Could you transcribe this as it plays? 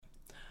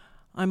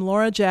I'm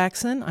Laura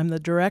Jackson. I'm the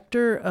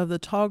director of the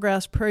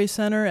Tallgrass Prairie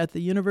Center at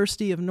the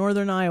University of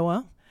Northern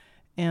Iowa,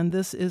 and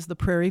this is the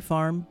Prairie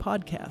Farm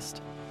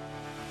Podcast.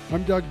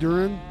 I'm Doug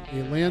Duran,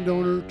 a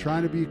landowner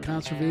trying to be a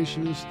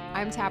conservationist.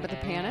 I'm Tabitha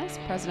Panis,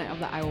 president of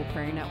the Iowa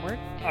Prairie Network.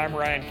 I'm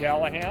Ryan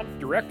Callahan,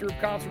 director of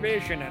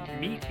conservation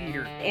at Meat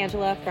Eater.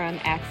 Angela from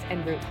Axe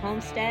and Root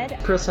Homestead.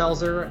 Chris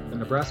Helzer, the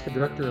Nebraska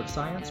Director of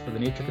Science for the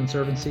Nature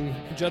Conservancy.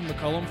 Judd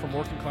McCullum from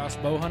Working Class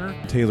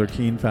Bowhunter. Taylor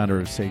Keene, founder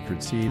of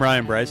Sacred Seed.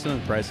 Ryan Bryson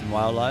of Bryson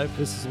Wildlife.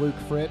 This is Luke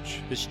Fritsch.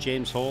 This is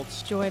James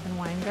Holtz. Joy Van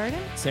Weingarten.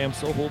 Sam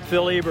Soholt.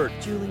 Phil Ebert.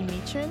 Julie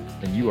Meechin.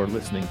 And you are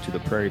listening to the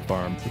Prairie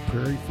Farm. The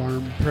Prairie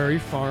Farm. Prairie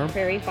Farm.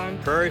 Prairie Farm.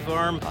 Prairie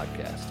Farm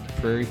Podcast.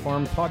 Prairie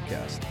Farm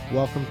Podcast.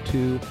 Welcome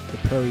to the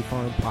Prairie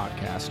Farm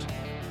Podcast.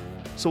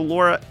 So,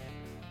 Laura,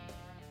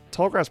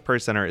 Tallgrass Prairie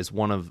Center is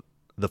one of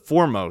the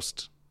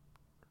foremost,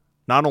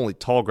 not only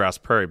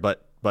tallgrass prairie,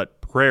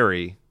 but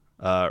prairie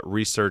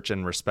research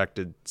and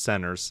respected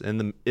centers in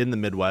the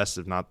Midwest,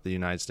 if not the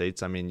United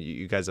States. I mean,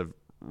 you guys have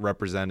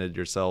represented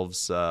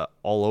yourselves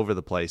all over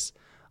the place,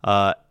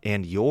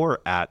 and you're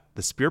at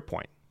the spear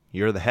point.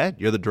 You're the head.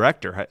 You're the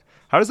director.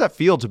 How does that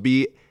feel to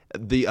be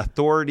the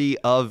authority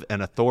of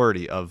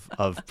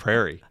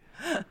prairie?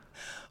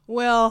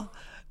 Well,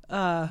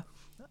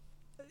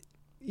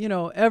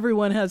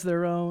 everyone has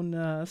their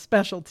own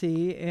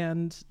specialty,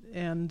 and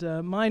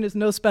mine is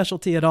no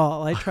specialty at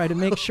all. I try to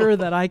make sure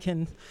that I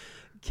can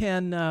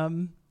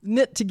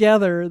knit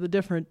together the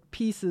different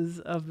pieces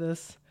of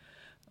this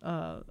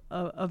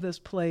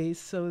place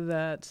so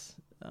that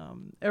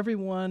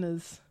everyone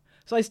is.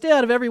 So I stay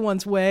out of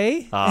everyone's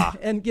way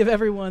and give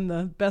everyone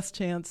the best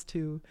chance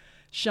to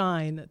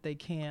shine that they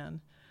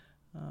can.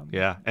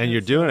 And you're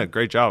doing a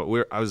great job.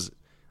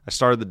 I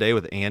started the day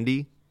with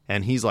Andy,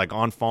 and he's like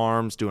on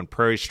farms doing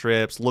prairie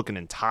strips, looking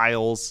in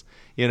tiles,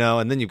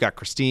 and then you've got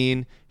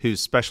Christine,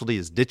 whose specialty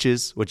is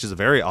ditches, which is a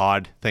very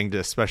odd thing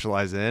to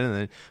specialize in. And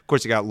then, of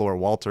course, you got Laura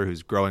Walter,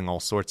 who's growing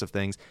all sorts of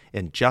things,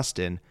 and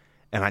Justin.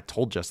 And I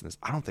told Justin this,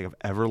 I don't think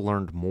I've ever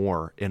learned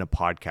more in a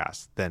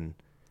podcast than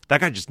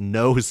that guy just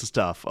knows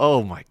stuff.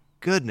 Oh, my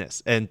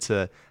goodness. And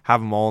to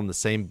have them all in the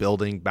same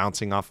building,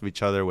 bouncing off of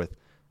each other with,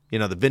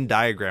 the Venn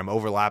diagram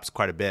overlaps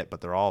quite a bit, but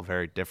they're all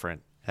very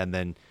different. And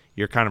then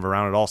you're kind of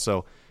around it all.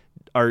 So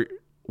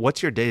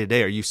what's your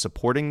day-to-day? Are you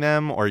supporting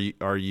them, or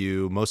are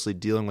you mostly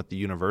dealing with the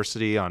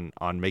university on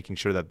making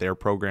sure that their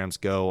programs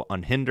go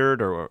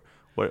unhindered, or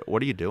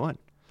what are you doing?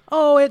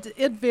 Oh,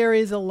 it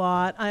varies a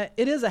lot.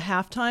 It is a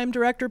half-time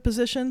director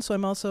position, so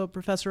I'm also a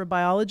professor of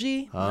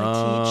biology. I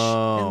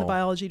teach in the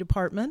biology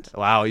department.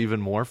 Wow, even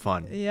more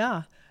fun.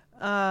 Yeah.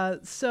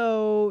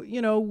 So,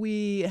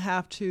 we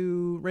have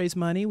to raise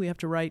money. We have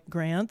to write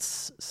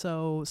grants.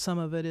 So some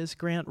of it is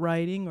grant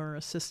writing or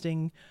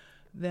assisting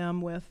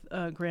them with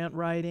grant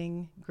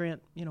writing,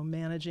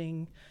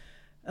 managing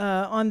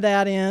on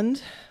that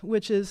end,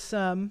 which is,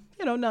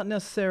 not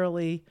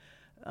necessarily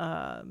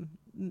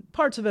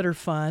parts of it are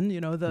fun,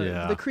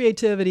 the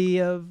creativity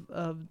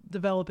of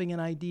developing an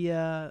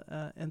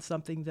idea and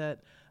something that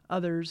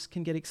others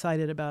can get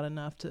excited about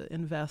enough to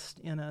invest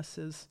in us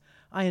is,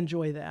 I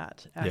enjoy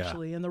that,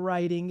 actually. Yeah. And the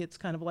writing, it's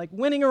kind of like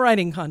winning a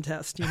writing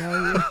contest, You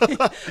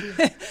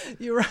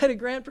write a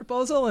grant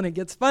proposal and it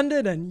gets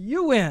funded and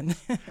you win.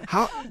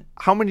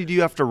 How many do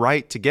you have to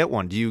write to get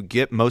one? Do you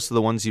get most of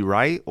the ones you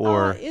write,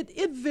 or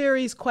it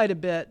varies quite a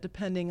bit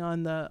depending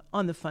on the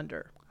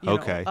funder.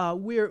 Okay.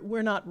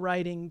 We're not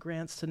writing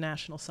grants to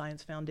National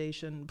Science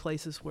Foundation,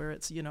 places where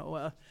it's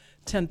a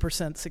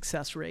 10%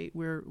 success rate.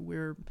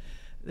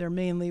 They're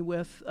mainly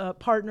with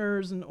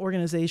partners and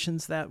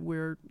organizations that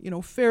we're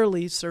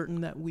fairly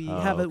certain that we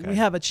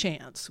have a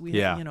chance. We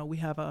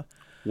have a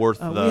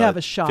worth we have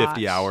a shot.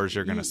 50 hours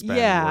you're going to spend.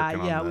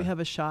 We have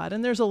a shot,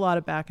 and there's a lot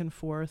of back and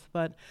forth,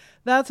 but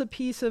that's a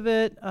piece of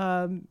it.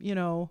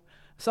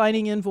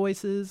 Signing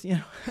invoices,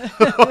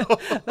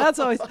 that's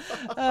always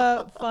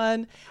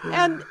fun.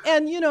 And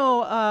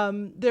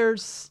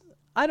there's,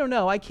 I don't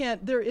know,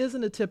 there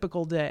isn't a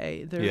typical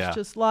day. There's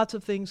just lots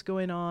of things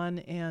going on,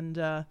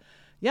 and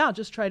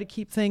just try to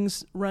keep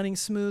things running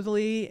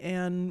smoothly.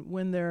 And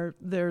when there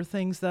are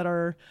things that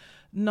are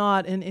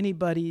not in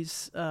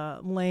anybody's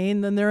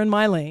lane, then they're in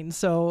my lane.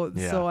 So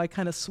I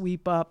kind of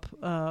sweep up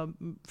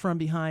from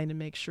behind and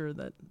make sure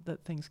that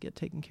things get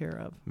taken care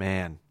of.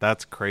 Man,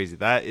 that's crazy.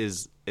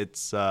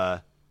 It's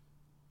I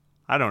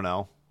don't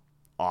know,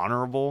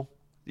 honorable,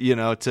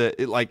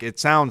 it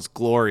sounds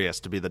glorious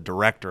to be the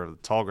director of the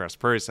Tallgrass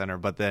Prairie Center,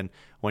 but then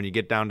when you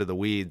get down to the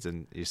weeds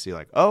and you see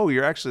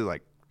you're actually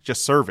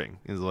just serving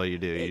is what you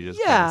do. You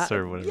just kind of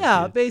serve what it is.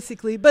 Yeah,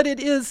 basically. But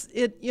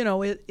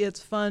it's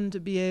fun to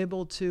be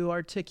able to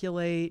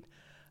articulate,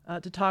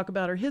 to talk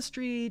about our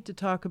history, to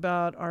talk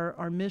about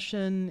our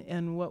mission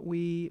and what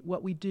we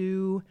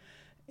do,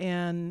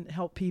 and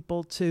help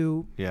people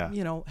to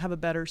have a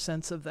better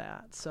sense of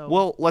that.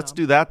 So let's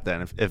do that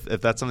then. If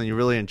that's something you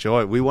really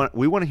enjoy, we want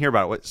to hear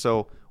about it.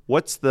 So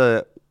what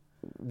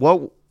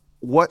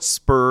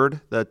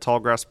spurred the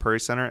Tallgrass Prairie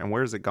Center, and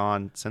where has it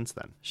gone since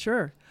then?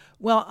 Sure.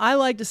 Well, I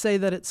like to say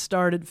that it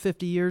started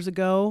 50 years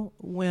ago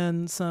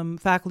when some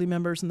faculty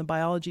members in the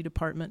biology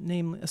department,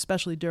 namely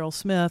especially Daryl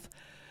Smith,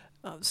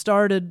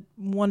 started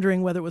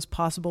wondering whether it was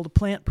possible to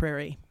plant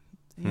prairie.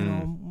 You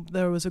know,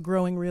 there was a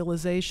growing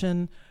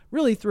realization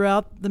really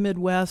throughout the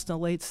Midwest in the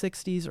late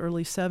 60s,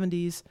 early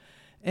 70s.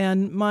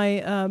 And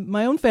my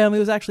own family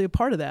was actually a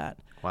part of that.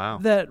 Wow.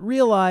 That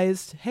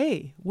realized,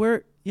 hey,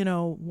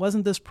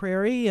 wasn't this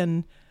prairie,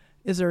 and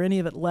is there any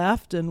of it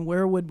left, and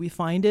where would we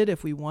find it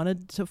if we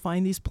wanted to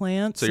find these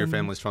plants? So your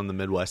family's from the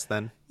Midwest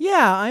then?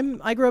 Yeah,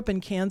 I grew up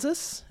in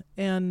Kansas,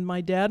 and my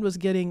dad was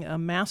getting a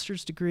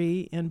master's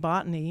degree in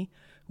botany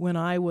when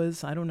I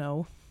was,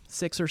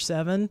 6 or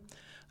 7,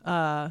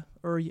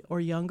 or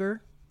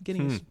younger.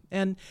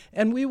 And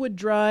we would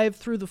drive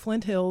through the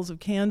Flint Hills of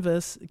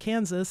Kansas,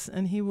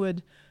 and he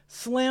would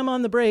slam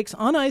on the brakes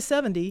on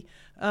I-70.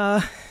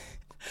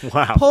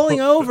 Wow.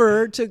 Pulling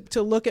over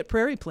to look at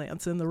prairie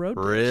plants in the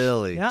roadway.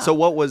 Really? Yeah. So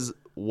what was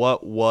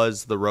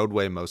the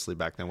roadway mostly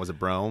back then? Was it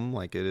brome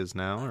like it is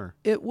now, or?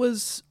 It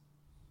was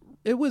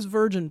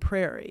virgin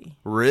prairie.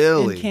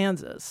 Really? In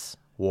Kansas.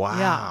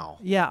 Wow.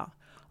 Yeah.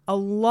 A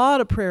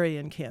lot of prairie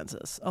in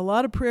Kansas. A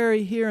lot of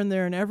prairie here and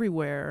there and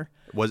everywhere.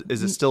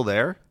 Is it still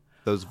there?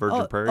 Those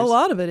virgin prairies? A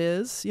lot of it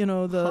is.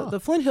 The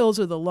Flint Hills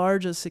are the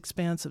largest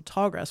expanse of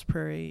tallgrass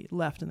prairie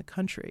left in the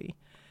country.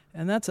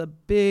 And that's a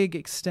big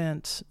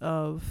extent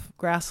of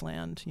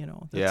grassland,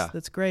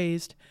 that's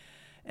grazed.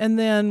 And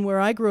then where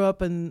I grew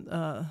up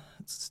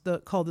it's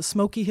called the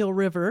Smoky Hill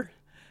River,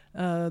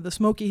 the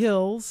Smoky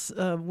Hills,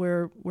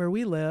 where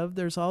we live,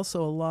 there's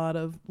also a lot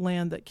of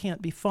land that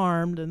can't be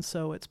farmed, and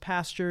so it's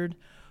pastured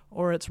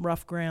or it's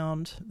rough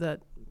ground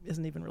that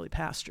isn't even really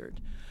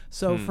pastured.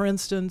 So, for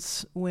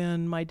instance,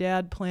 when my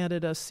dad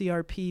planted a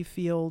CRP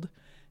field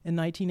in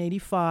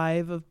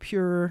 1985 of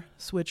pure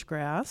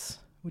switchgrass,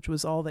 which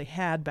was all they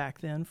had back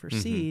then for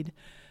seed,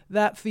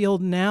 that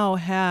field now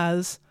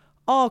has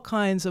all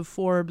kinds of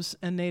forbs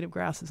and native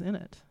grasses in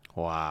it.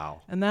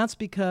 Wow. And that's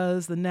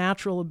because the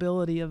natural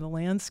ability of the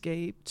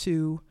landscape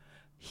to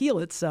heal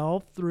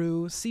itself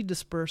through seed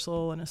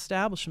dispersal and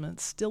establishment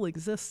still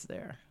exists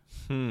there.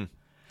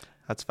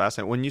 That's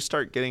fascinating. When you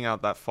start getting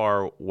out that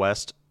far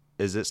west,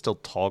 is it still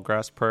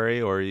tallgrass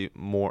prairie, or are you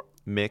more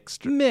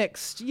mixed?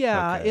 Mixed,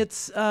 yeah. Okay.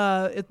 It's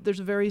there's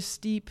a very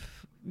steep,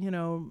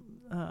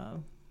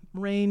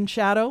 rain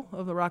shadow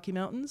of the Rocky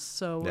Mountains.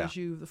 So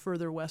the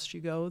further west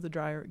you go, the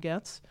drier it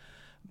gets.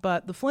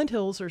 But the Flint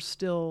Hills are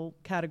still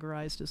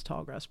categorized as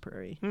tallgrass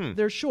prairie.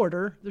 They're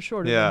shorter. They're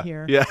shorter than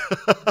here. Yeah.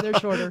 They're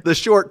shorter. The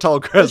short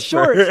tallgrass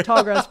prairie. Short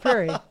tallgrass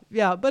prairie.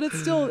 Yeah, but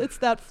it's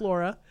that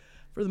flora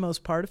for the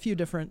most part. A few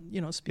different,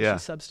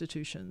 species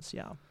substitutions.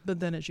 Yeah. But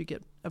then as you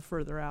get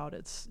further out,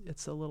 it's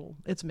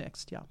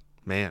mixed. Yeah.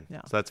 Man, yeah.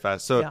 So that's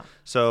fast.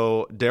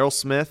 So Daryl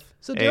Smith.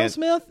 So Daryl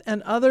Smith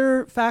and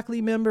other faculty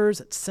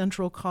members at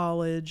Central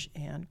College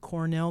and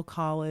Cornell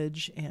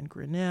College and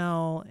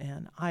Grinnell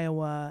and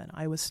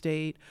Iowa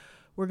State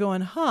were going,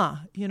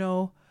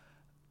 the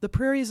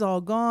prairie's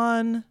all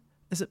gone.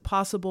 Is it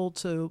possible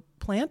to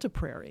plant a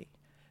prairie?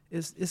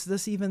 Is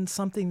this even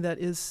something that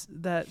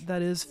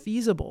is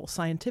feasible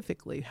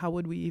scientifically? How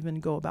would we even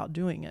go about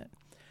doing it?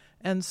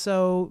 And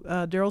so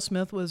Daryl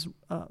Smith was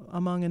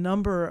among a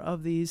number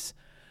of these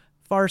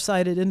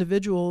far-sighted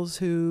individuals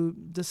who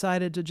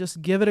decided to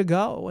just give it a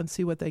go and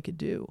see what they could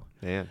do.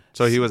 Man.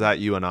 So he was at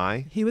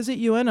UNI? He was at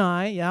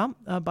UNI,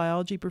 a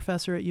biology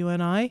professor at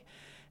UNI.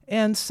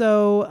 And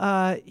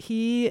so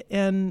he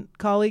and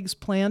colleagues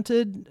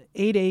planted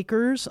 8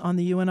 acres on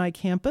the UNI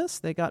campus.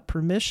 They got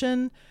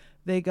permission.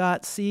 They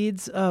got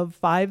seeds of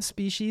 5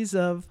 species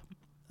of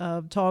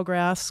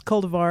tallgrass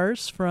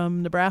cultivars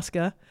from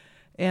Nebraska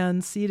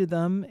and seeded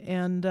them,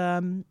 and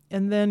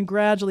then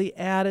gradually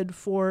added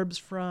forbs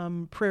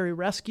from prairie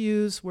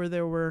rescues where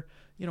there were,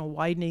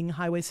 widening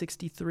Highway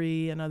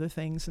 63 and other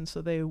things, and so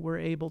they were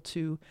able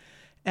to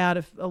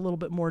add a little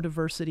bit more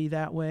diversity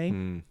that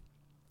way.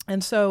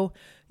 And so,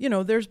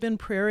 there's been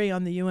prairie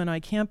on the UNI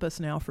campus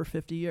now for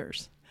 50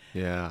 years.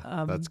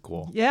 Yeah, that's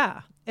cool.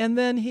 Yeah, and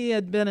then he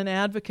had been an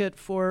advocate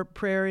for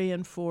prairie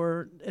and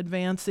for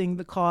advancing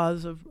the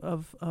cause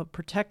of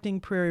protecting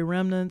prairie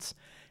remnants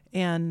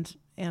and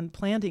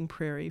planting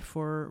prairie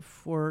for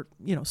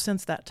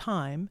since that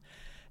time.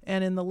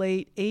 And in the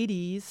late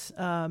 80s,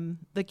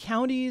 the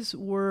counties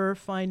were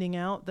finding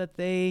out that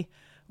they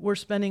were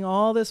spending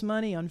all this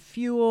money on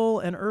fuel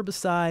and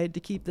herbicide to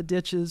keep the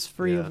ditches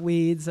free of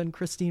weeds. And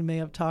Christine may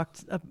have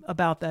talked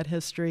about that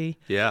history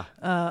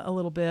a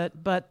little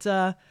bit. But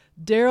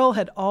Daryl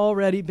had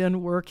already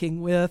been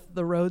working with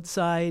the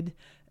roadside,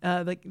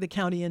 the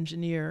county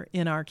engineer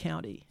in our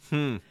county.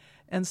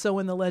 And so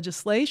when the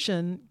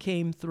legislation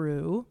came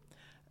through,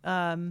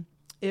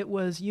 it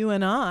was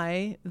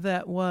UNI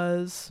that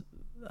was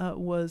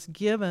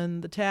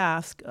given the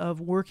task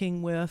of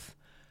working with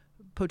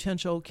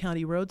potential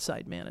county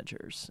roadside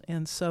managers,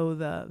 and so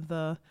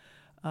the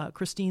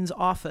Christine's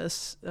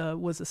office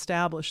was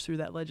established through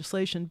that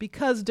legislation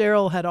because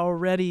Daryl had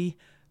already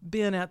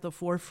been at the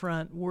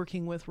forefront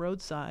working with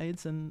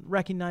roadsides and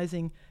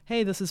recognizing,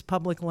 hey, this is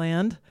public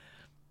land.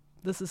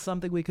 this is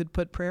something we could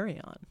put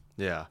Prairie on.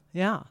 Yeah.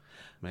 Yeah.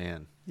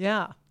 Man.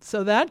 Yeah.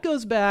 So that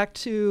goes back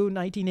to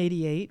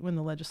 1988 when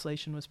the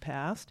legislation was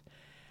passed.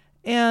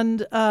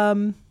 And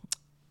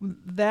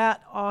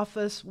that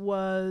office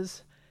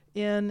was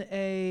in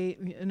a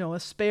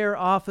spare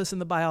office in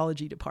the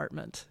biology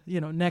department,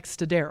 next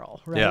to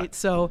Darrell, right? Yeah.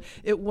 So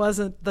it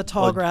wasn't the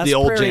Tallgrass the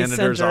old Prairie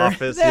janitor's Center.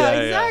 office.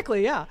 Yeah,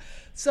 exactly. Yeah.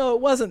 So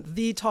it wasn't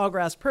the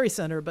Tallgrass Prairie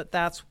Center, but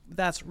that's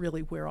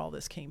really where all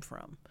this came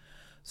from.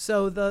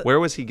 So where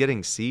was he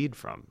getting seed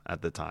from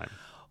at the time?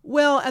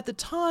 Well, at the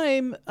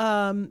time,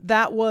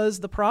 that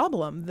was the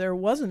problem. There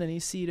wasn't any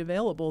seed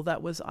available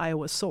that was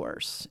Iowa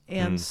source.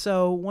 And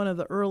so one of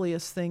the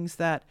earliest things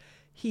that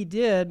he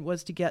did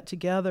was to get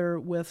together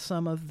with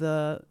some of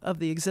the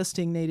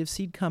existing native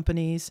seed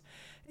companies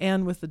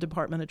and with the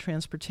Department of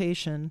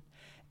Transportation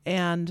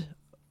and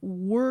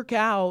work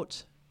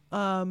out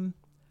a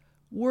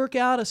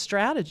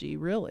strategy,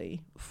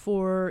 really,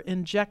 for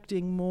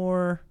injecting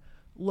more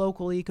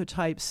local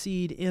ecotype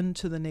seed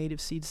into the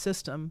native seed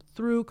system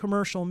through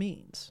commercial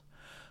means.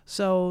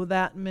 So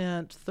that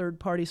meant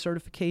third-party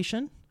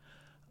certification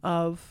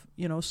of,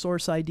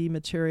 source ID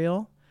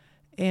material.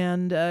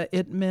 And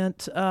it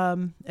meant,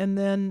 and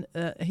then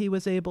he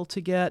was able to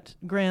get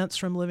grants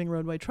from Living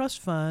Roadway Trust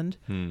Fund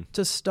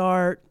to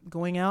start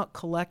going out,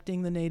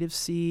 collecting the native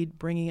seed,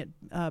 bringing it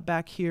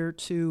back here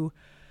to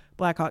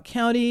Black Hawk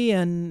County.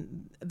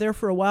 And there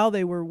for a while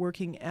they were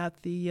working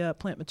at the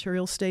plant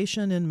materials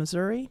station in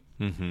Missouri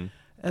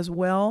as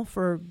well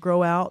for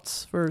grow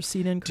outs for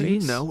seed increase. Do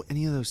you know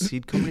any of those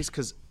seed companies?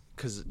 Because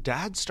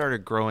Dad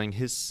started growing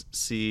his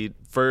seed,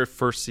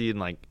 first seed in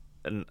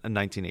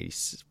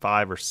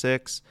 1985 or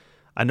 6.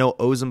 I know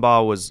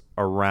Ozenbaugh was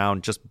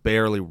around just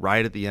barely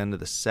right at the end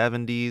of the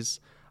 70s.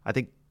 I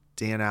think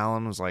Dan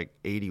Allen was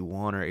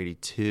 81 or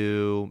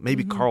 82.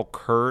 Maybe Carl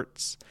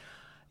Kurtz.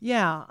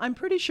 Yeah, I'm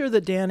pretty sure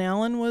that Dan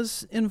Allen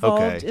was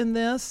involved in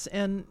this,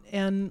 and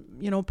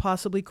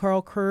possibly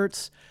Carl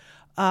Kurtz.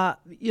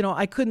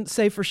 I couldn't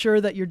say for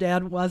sure that your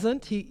dad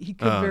wasn't. He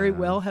could very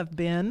well have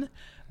been.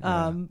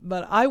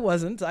 But I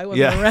wasn't. I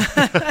wasn't around.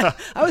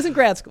 I was in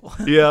grad school.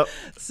 Yep.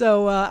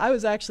 So I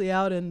was actually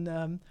out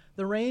in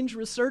the Range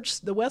Research,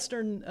 the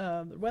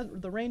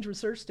Range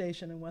Research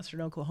Station in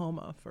Western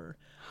Oklahoma for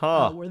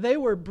where they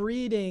were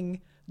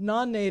breeding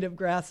non-native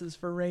grasses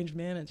for range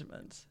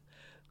management.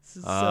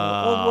 So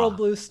old world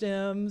blue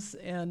stems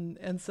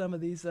and some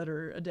of these that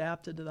are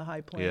adapted to the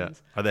high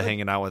plains. Yeah. Are they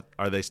hanging out with?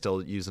 Are they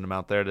still using them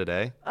out there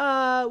today?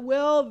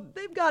 Well,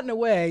 they've gotten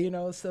away,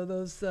 So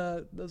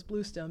those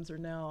blue stems are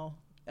now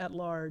at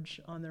large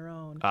on their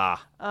own.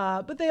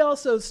 But they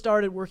also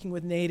started working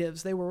with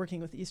natives. They were working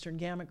with eastern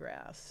gamma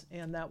grass,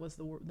 and that was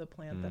the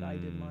plant that I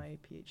did my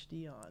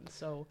PhD on.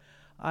 So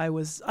I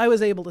was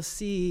able to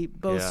see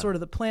both sort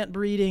of the plant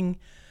breeding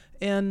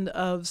end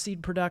of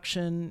seed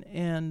production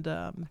and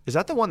is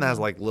that the one that has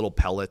little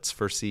pellets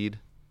for seed,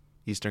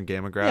 eastern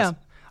gamma grass?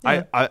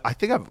 Yeah. I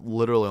think I've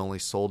literally only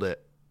sold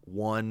it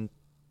one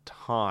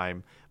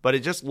time, but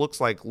it just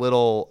looks like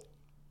little.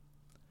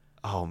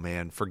 Oh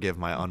man, forgive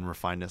my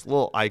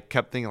unrefinedness. I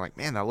kept thinking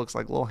man, that looks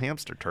like little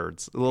hamster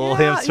turds.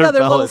 Hamster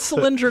they're pellets. Little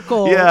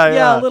cylindrical.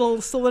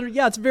 Little cylinder.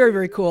 Yeah, it's very,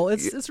 very cool.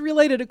 It's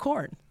related to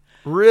corn.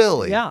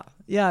 Really? Yeah.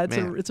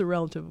 It's a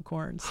relative of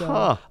corn.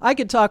 So I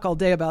could talk all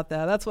day about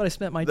that. That's what I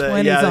spent my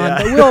 20s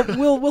on. But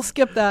we'll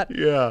skip that.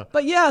 Yeah.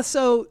 But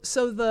so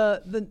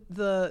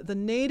the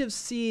native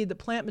seed, the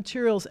plant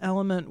materials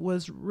element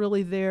was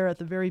really there at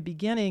the very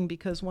beginning,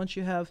 because once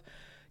you have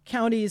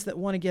counties that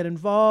want to get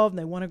involved and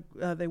they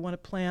want to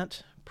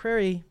plant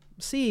prairie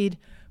seed,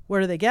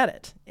 where do they get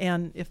it?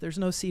 And if there's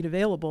no seed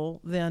available,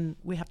 then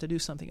we have to do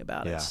something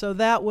about it. So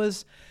that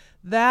was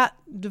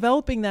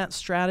developing that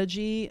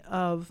strategy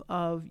of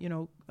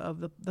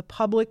the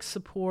public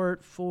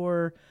support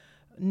for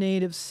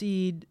native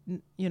seed,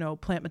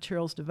 plant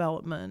materials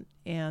development,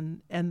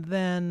 and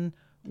then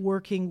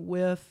working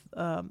with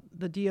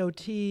the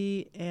DOT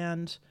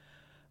and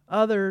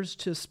others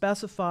to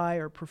specify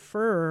or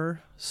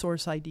prefer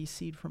source ID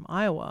seed from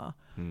Iowa.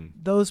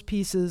 Those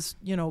pieces,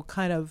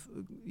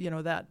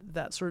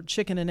 that sort of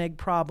chicken and egg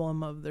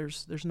problem of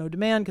there's no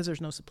demand because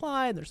there's no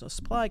supply, and there's no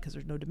supply because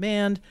there's no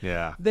demand.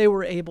 Yeah. They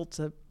were able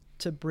to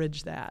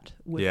bridge that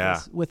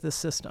with this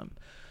system.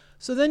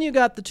 So then you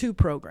got the two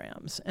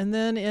programs. And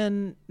then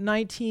in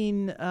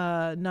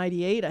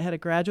 1998, I had a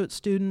graduate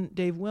student,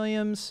 Dave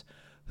Williams,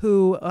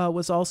 who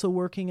was also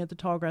working at the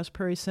Tallgrass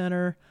Prairie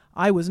Center.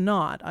 I was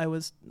not. I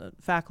was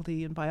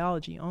faculty in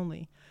biology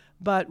only.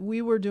 But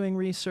we were doing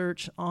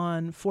research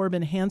on forb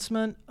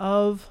enhancement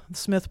of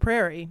Smith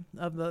Prairie,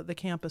 of the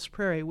campus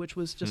prairie, which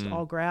was just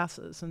all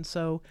grasses. And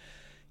so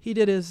he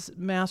did his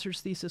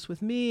master's thesis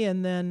with me,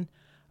 and then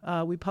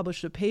we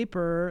published a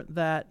paper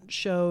that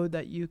showed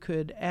that you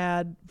could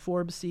add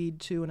forb seed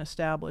to an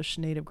established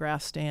native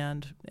grass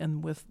stand,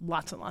 and with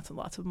lots and lots and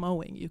lots of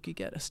mowing, you could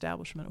get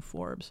establishment of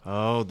forbs.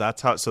 Oh,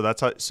 that's how.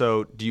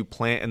 So do you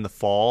plant in the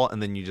fall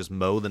and then you just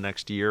mow the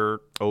next year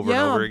over and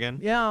over again?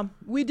 Yeah,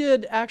 we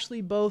did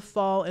actually both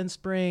fall and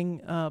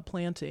spring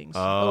plantings,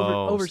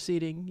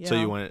 overseeding. Yeah. So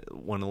you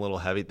went a little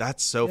heavy.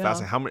 That's so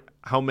fascinating.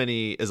 How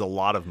many is a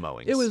lot of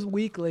mowings? It was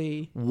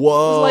weekly. Whoa! It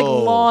was like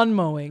lawn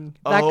mowing,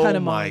 that kind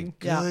of mowing.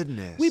 Oh my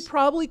goodness! We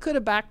probably could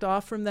have backed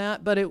off from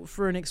that, but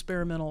for an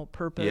experimental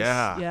purpose.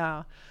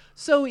 Yeah.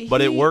 So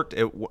but it worked.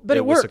 It worked.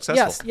 Was successful.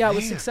 Yes. Yeah, it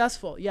was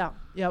successful. Yeah,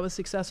 it was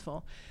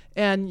successful.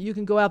 And you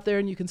can go out there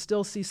and you can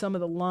still see some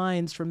of the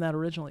lines from that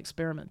original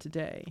experiment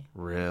today.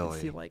 Really? You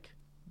can see, like,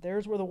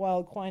 there's where the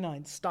wild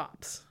quinine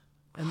stops,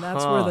 and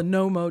that's where the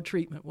no-mow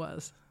treatment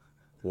was.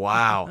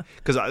 Wow.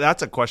 Because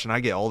that's a question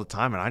I get all the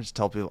time, and I just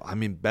tell people, I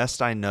mean,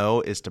 best I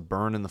know is to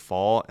burn in the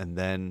fall and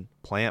then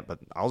plant. But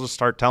I'll just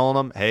start telling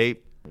them,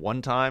 hey,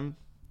 one time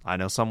I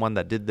know someone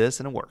that did this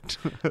and it worked.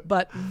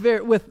 But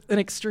with an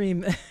extreme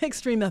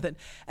method.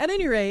 At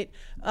any rate,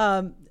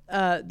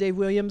 Dave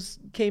Williams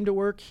came to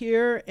work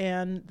here,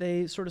 and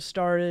they sort of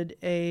started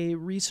a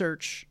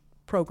research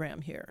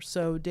program here.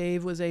 So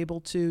Dave was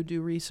able to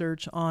do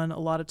research on a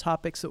lot of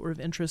topics that were of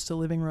interest to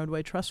Living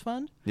Roadway Trust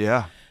Fund.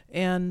 Yeah.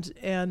 And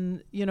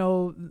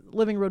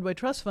Living Roadway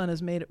Trust Fund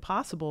has made it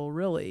possible,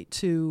 really,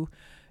 to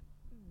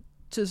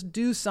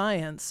do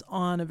science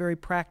on a very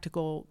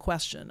practical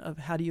question of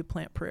how do you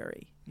plant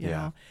prairie, you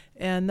know?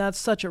 And that's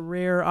such a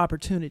rare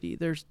opportunity.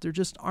 There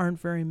just aren't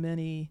very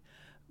many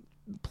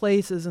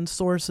places and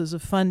sources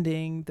of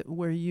funding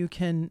where you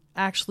can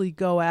actually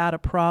go at a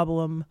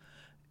problem,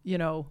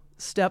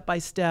 step by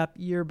step,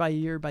 year by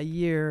year by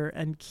year,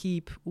 and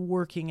keep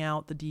working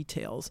out the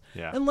details.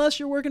 Yeah. Unless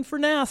you're working for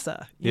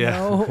NASA,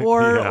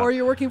 or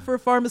you're working for a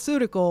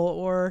pharmaceutical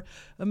or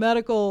a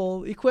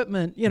medical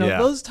equipment,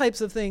 those types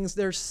of things.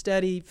 There's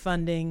steady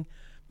funding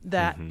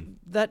that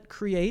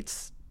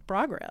creates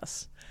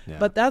progress. Yeah.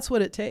 But that's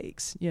what it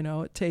takes.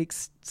 It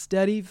takes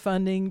steady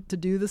funding to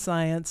do the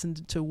science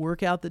and to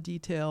work out the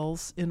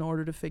details in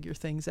order to figure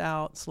things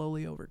out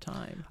slowly over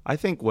time. I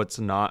think what's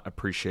not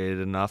appreciated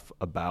enough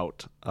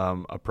about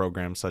a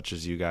program such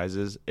as you guys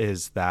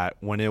is that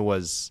when it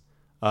was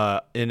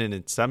in an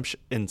inception,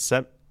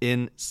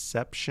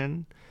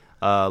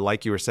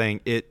 like you were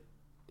saying, it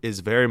is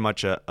very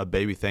much a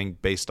baby thing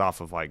based off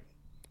of like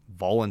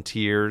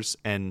volunteers,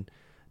 and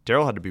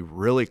Daryl had to be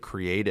really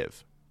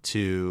creative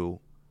to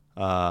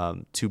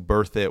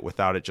birth it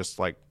without it just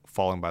like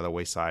falling by the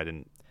wayside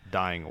and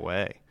dying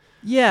away.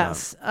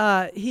 Yes,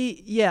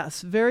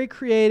 very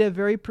creative,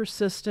 very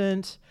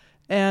persistent.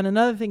 And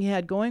another thing he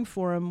had going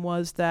for him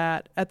was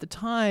that at the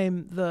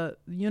time the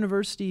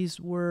universities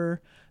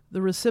were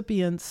the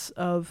recipients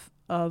of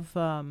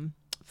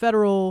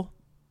federal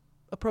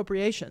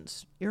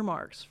appropriations,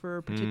 earmarks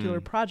for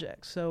particular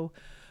projects. So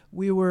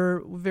we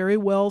were very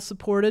well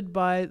supported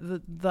by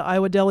the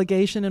Iowa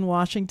delegation in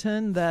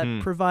Washington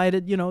that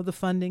provided, the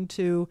funding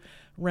to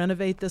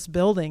renovate this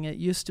building. It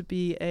used to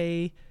be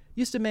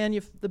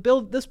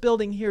this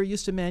building here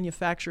used to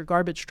manufacture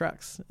garbage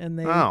trucks, and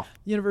the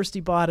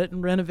university bought it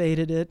and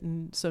renovated it,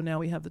 and so now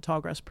we have the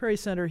Tallgrass Prairie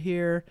Center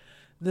here,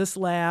 this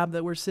lab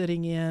that we're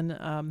sitting in.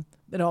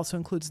 It also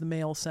includes the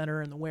mail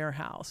center and the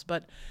warehouse.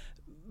 But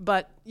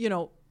that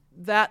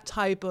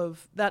type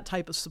of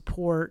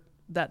support,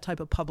 that type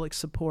of public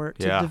support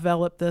to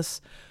develop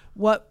this,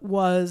 what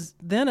was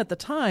then at the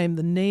time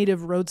the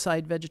Native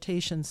Roadside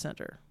Vegetation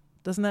Center.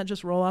 Doesn't that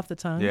just roll off the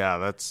tongue? Yeah,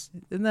 that's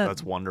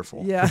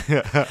wonderful. Yeah.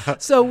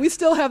 So we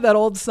still have that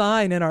old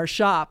sign in our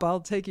shop. I'll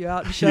take you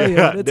out and show you.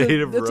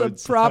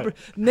 It's a proper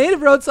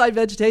Native Roadside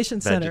Vegetation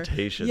Center.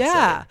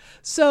 Center.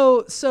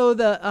 So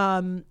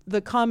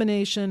the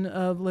combination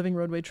of Living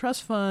Roadway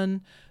Trust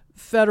Fund,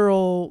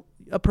 federal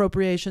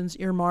appropriations,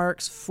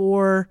 earmarks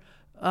for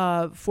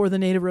the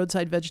Native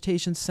Roadside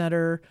Vegetation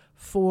Center,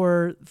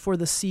 for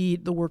the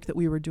seed, the work that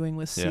we were doing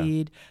with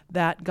seed,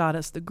 that got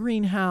us the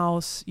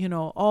greenhouse,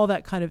 all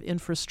that kind of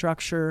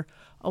infrastructure,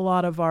 a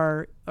lot of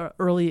our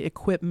early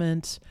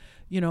equipment,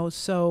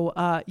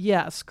 so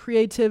yes,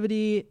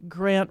 creativity,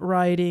 grant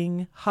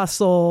writing,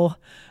 hustle,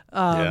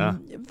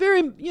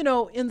 very,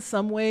 in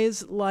some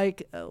ways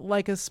like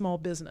a small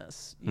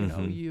business,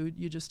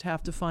 you just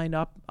have to find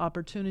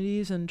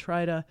opportunities and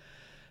try to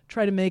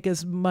make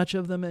as much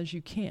of them as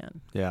you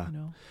can. Yeah.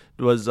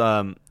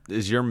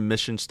 Is your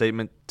mission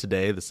statement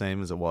today the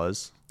same as it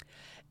was?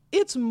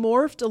 It's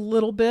morphed a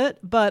little bit,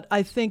 but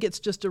I think it's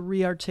just a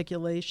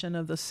re-articulation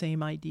of the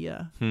same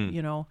idea.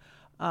 We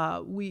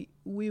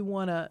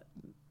want to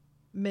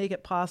make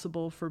it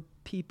possible for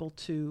people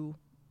to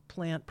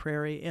plant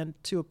prairie and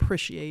to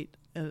appreciate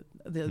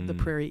the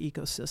prairie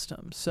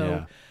ecosystem.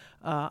 So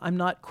I'm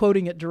not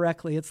quoting it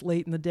directly. It's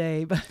late in the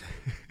day, but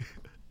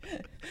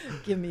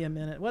give me a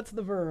minute. What's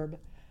the verb?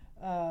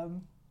 Let's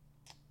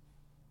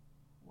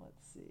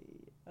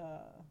see.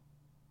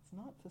 It's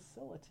not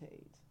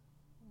facilitate.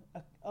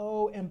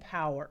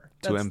 Empower.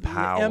 To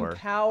empower.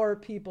 Empower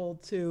people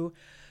to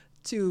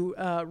to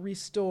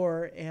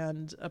restore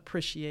and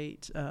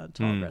appreciate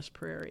tallgrass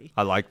prairie.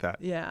 I like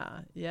that.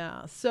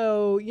 Yeah.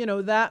 So,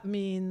 that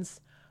means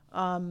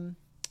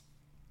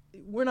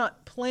we're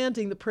not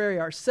planting the prairie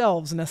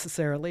ourselves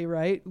necessarily,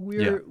 right?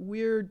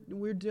 We're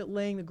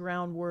laying the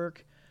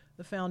groundwork,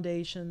 the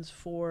foundations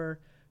for,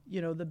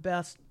 the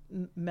best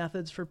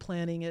methods for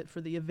planting it,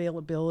 for the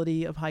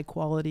availability of high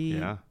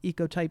quality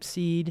ecotype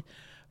seed,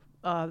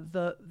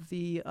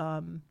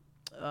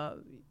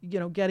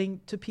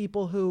 getting to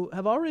people who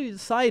have already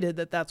decided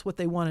that that's what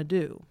they want to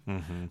do.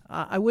 Mm-hmm.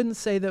 I wouldn't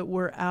say that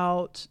we're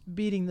out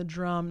beating the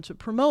drum to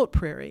promote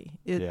prairie.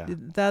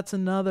 That's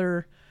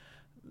another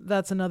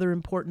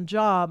important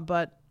job.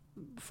 But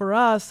for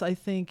us, I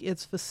think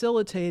it's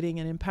facilitating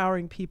and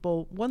empowering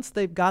people. Once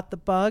they've got the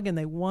bug and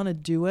they want to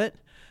do it,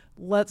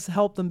 let's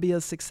help them be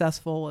as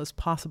successful as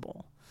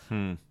possible.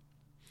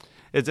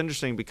 It's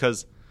interesting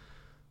because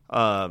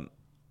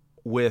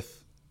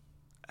with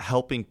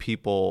helping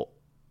people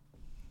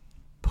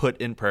put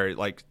in prairie,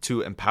 like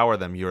to empower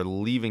them, you're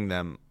leaving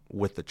them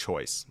with the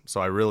choice.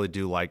 So I really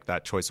do like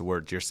that choice of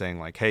words. You're saying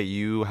like, hey,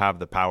 you have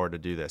the power to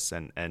do this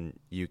and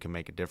you can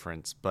make a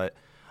difference. But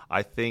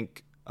I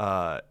think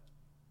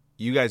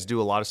you guys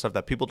do a lot of stuff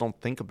that people don't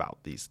think about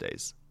these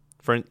days.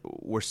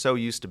 We're so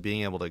used to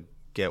being able to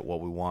get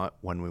what we want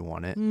when we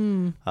want it.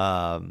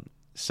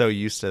 So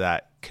used to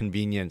that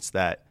convenience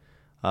that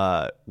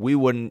we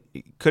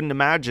couldn't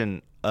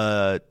imagine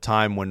a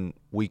time when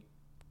we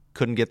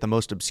couldn't get the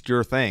most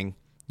obscure thing,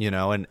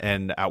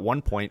 and at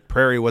one point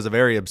prairie was a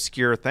very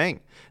obscure thing.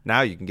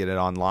 Now you can get it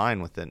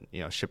online within,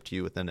 shipped to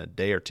you within a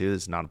day or two.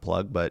 This is not a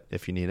plug, but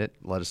if you need it,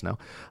 let us know.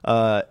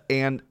 But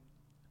there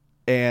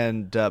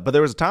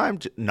was a time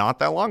not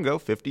that long ago,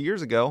 50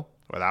 years ago,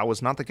 where that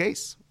was not the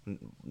case.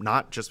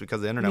 Not just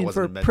because the internet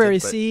wasn't invented. Prairie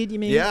seed, you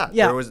mean? Yeah.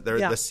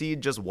 The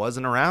seed just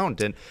wasn't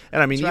around. And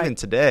I mean, even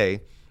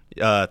today,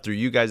 through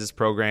you guys'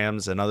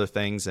 programs and other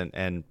things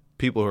and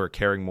people who are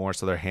caring more,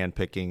 so they're hand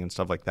picking and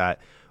stuff like that,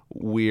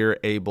 we're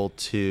able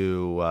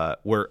to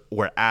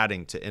we're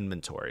adding to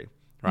inventory,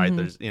 right?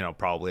 There's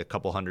probably a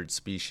couple hundred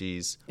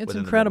species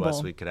within the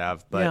Midwest we could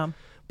have, but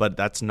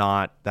that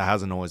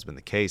hasn't always been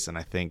the case, and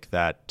I think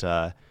that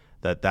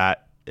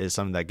that is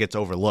something that gets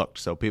overlooked.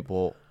 So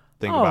people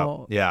think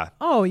about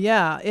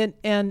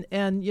and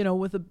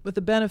with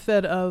the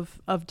benefit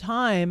of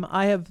time,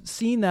 I have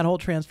seen that whole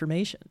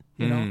transformation.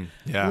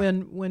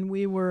 When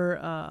we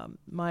were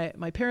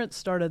my parents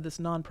started this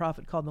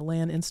nonprofit called the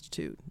Land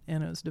Institute,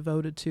 and it was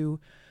devoted to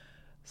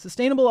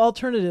sustainable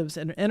alternatives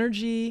in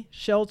energy,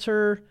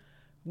 shelter,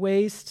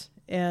 waste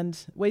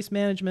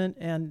management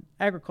and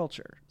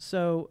agriculture.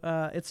 So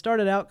it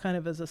started out kind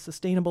of as a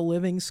sustainable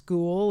living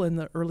school in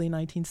the early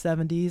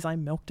 1970s. I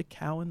milked a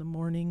cow in the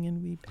morning,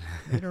 and we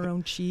made our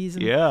own cheese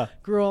and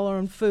grew all our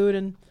own food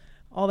and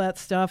all that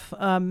stuff.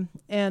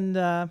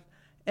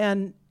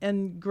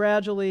 And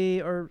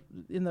gradually, or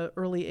in the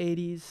early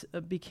 80s,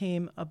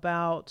 became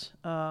about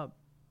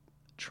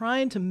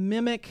trying to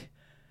mimic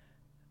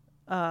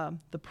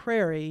the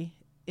prairie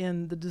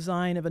in the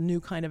design of a new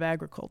kind of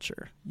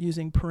agriculture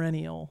using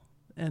perennial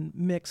and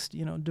mixed,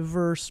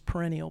 diverse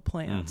perennial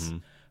plants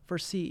for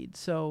seed.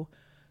 So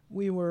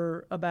we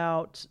were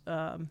about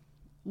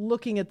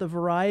looking at the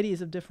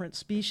varieties of different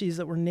species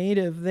that were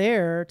native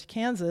there to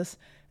Kansas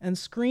and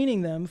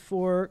screening them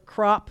for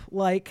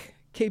crop-like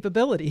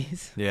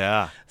capabilities.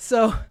 Yeah.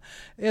 So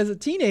as a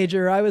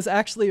teenager, I was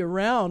actually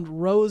around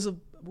rows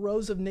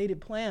of native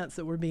plants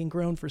that were being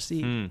grown for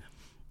seed.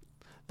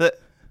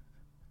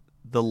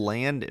 The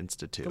Land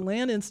Institute. The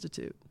Land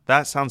Institute.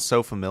 That sounds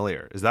so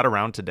familiar. Is that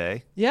around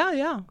today?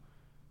 Yeah.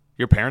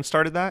 Your parents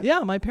started that? Yeah,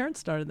 my parents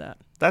started that.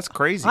 That's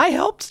crazy. I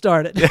helped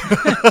start it.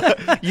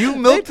 You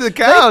milked the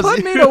cows. They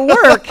put me to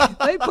work.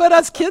 They put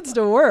us kids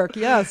to work,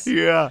 yes.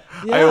 Yeah.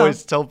 I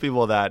always tell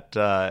people that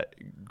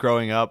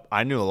growing up,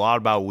 I knew a lot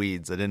about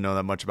weeds. I didn't know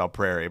that much about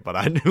prairie, but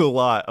I knew a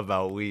lot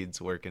about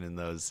weeds working in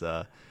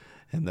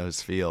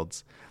those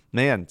fields.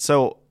 Man,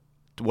 so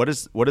what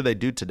do they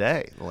do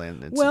today, the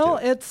Land Institute? Well,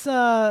 it's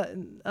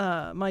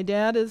my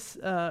dad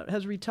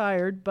has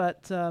retired,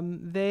 but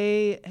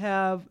they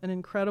have an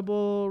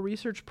incredible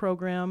research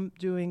program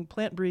doing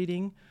plant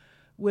breeding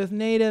with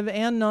native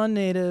and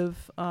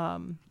non-native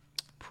kind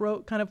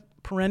of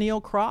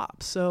perennial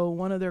crops. So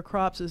one of their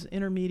crops is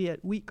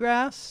intermediate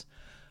wheatgrass,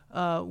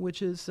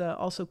 which is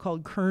also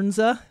called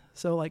kernza,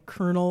 so like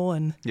kernel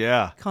and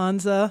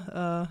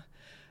kanza.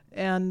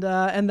 And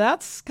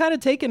that's kind of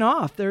taken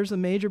off. There's a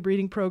major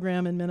breeding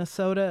program in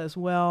Minnesota as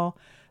well.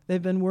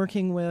 They've been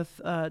working with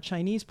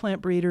Chinese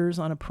plant breeders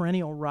on a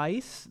perennial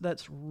rice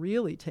that's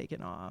really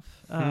taken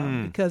off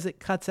because it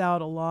cuts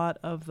out a lot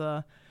of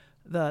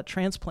the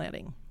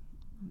transplanting,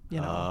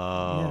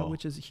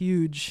 which is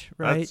huge,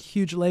 right? That's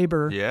huge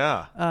labor.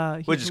 Yeah,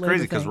 which is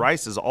crazy because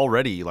rice is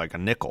already like a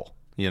nickel,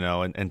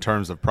 in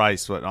terms of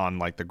price on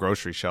like the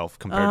grocery shelf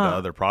compared to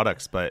other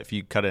products. But if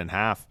you cut it in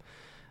half,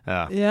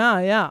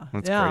 yeah,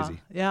 that's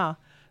crazy. Yeah.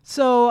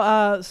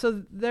 So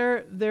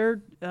they're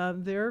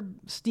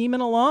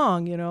steaming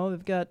along.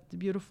 They've got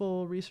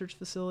beautiful research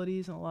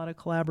facilities and a lot of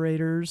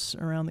collaborators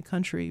around the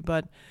country.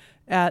 But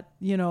as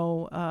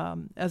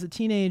a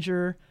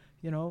teenager,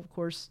 of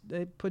course,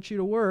 they put you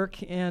to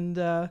work, and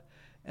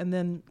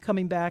then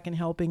coming back and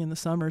helping in the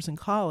summers in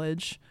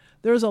college.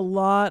 There's a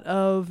lot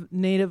of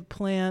native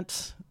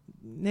plants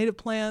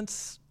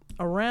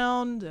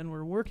around, and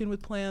we're working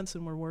with plants,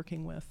 and we're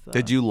working with.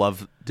 Did you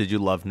love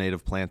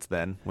native plants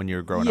then when you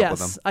were growing up with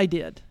them? Yes, I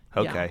did.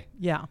 Okay.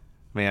 Yeah.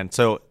 Man,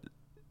 so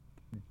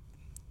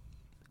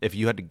if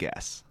you had to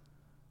guess,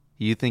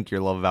 you think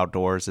your love of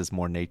outdoors is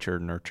more nature or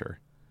nurture?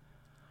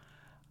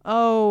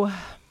 Oh,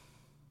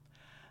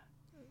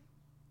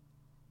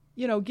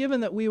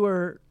 given that we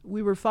were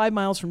 5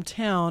 miles from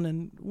town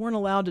and weren't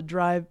allowed to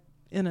drive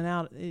in and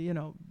out,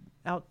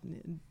 out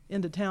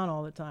into town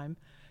all the time,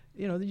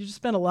 you just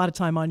spend a lot of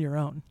time on your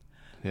own.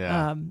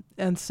 Yeah.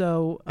 And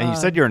so. And you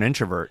said you're an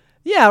introvert.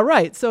 Yeah,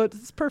 right. So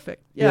it's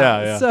perfect.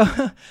 Yeah.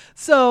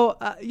 So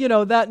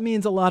that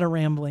means a lot of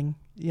rambling.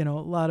 A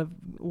lot of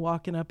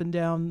walking up and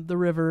down the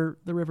river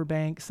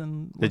banks.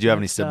 And did you have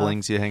any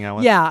siblings you hang out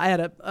with? Yeah, I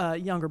had a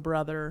younger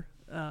brother,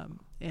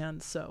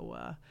 and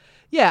so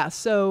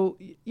So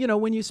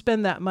when you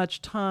spend that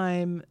much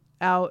time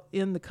out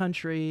in the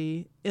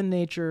country, in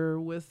nature,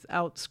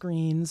 without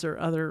screens or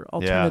other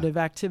alternative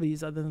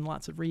activities other than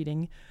lots of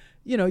reading,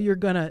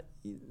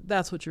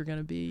 that's what you're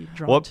gonna be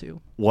drawn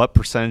to. What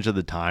percentage of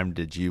the time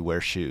did you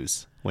wear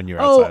shoes when you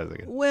were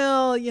outside?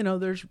 Well,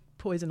 there's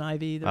poison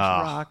ivy, there's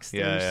rocks,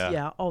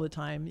 all the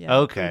time. Yeah.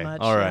 Okay. Pretty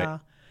much, all right.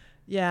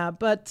 Yeah,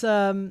 but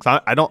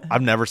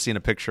I've never seen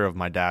a picture of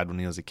my dad when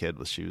he was a kid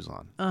with shoes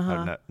on.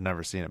 I've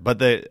never seen it, but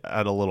they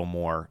had a little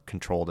more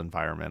controlled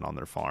environment on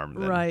their farm.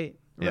 Right.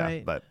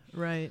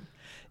 Right.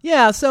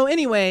 Yeah. So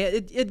anyway,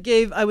 it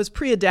gave. I was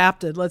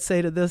pre-adapted, let's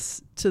say, to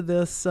this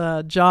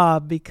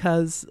job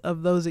because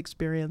of those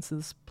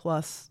experiences,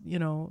 plus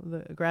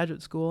the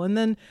graduate school, and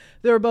then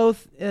they were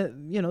both.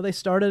 They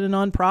started a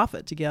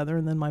nonprofit together,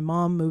 and then my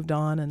mom moved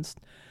on and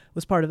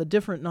was part of a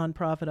different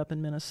nonprofit up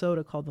in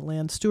Minnesota called the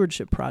Land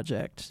Stewardship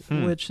Project,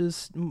 which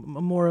is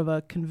more of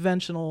a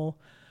conventional,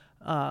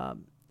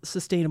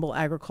 sustainable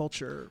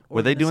agriculture.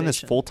 Were they doing this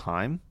full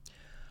time?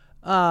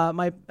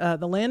 The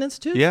Land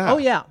Institute? Yeah. Oh,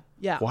 yeah.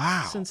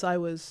 Wow. Since I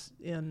was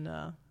in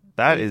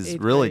that is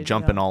really grade,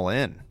 jumping all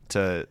in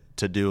to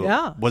do.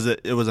 Yeah. Was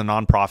it was a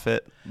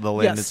nonprofit, the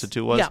Land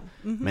Institute was? Yeah.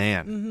 Mm-hmm.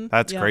 Man,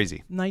 that's crazy.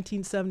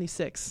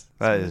 1976.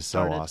 That is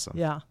so awesome.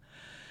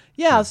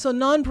 Yeah, so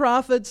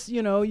nonprofits,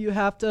 you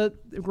have to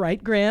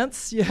write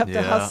grants, you have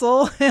to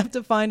hustle, you have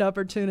to find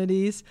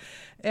opportunities,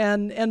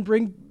 and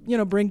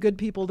bring good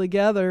people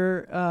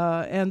together,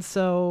 and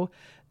so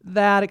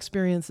that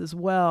experience as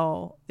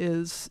well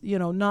is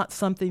not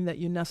something that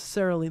you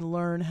necessarily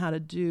learn how to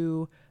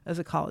do as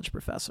a college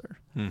professor.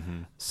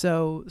 Mm-hmm.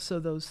 So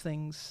those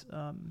things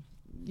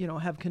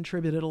have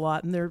contributed a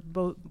lot, and they're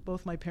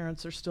both my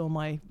parents are still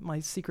my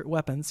secret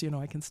weapons.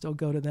 I can still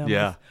go to them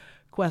with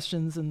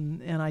questions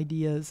and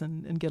ideas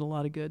and get a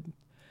lot of good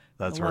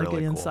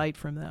insight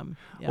from them.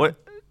 Yeah. What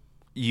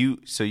you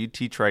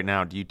teach right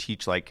now? Do you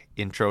teach like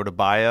intro to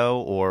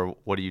bio, or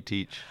what do you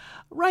teach?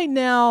 Right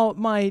now,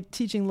 my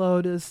teaching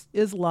load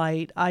is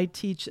light. I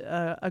teach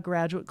a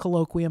graduate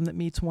colloquium that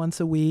meets once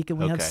a week, and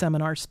we have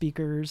seminar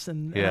speakers,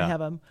 and I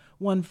have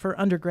one for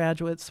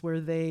undergraduates where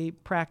they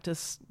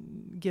practice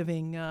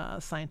giving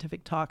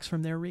scientific talks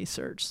from their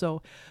research.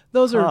 So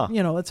those are,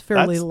 it's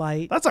fairly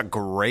light. That's a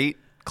great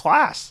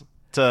class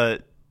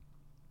to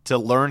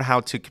learn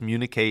how to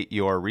communicate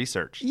your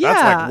research. Yeah.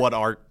 That's like what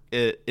our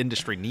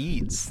industry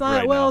needs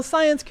right now.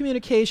 Science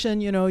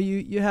communication,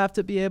 you have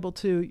to be able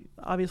to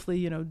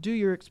obviously, do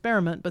your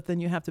experiment, but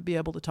then you have to be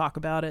able to talk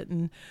about it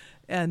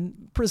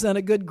and present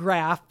a good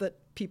graph that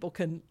people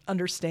can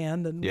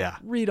understand and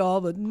read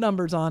all the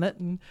numbers on it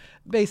and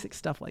basic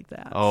stuff like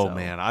that.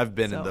 Man, I've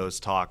been in those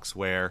talks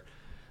where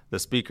the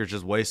speaker's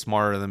just way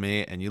smarter than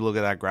me, and you look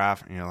at that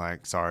graph and you're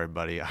like, sorry,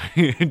 buddy, I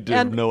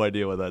have no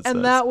idea what that says.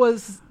 And that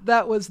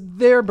was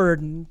their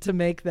burden to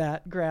make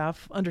that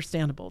graph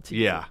understandable to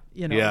you.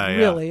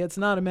 Really, it's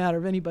not a matter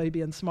of anybody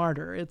being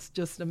smarter. It's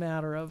just a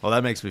matter of. Well,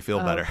 that makes me feel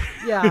better.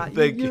 Yeah.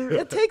 Thank you.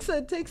 It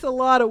takes a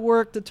lot of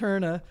work to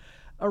turn a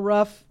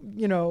rough,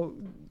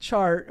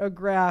 chart, a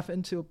graph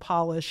into a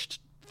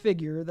polished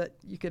figure that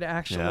you could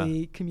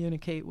actually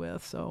communicate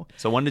with. So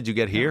when did you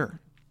get here?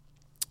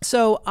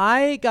 So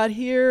I got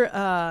here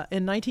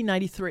in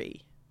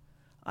 1993.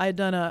 I had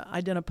done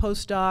a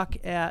postdoc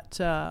at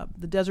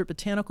the Desert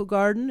Botanical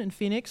Garden in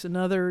Phoenix,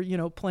 another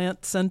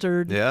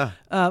plant-centered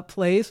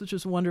place, which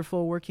was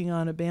wonderful, working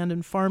on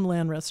abandoned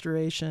farmland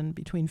restoration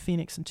between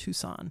Phoenix and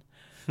Tucson.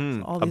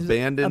 So all these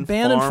abandoned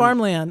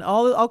farmland,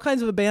 all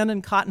kinds of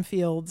abandoned cotton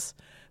fields.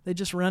 They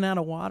just run out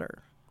of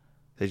water.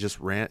 They just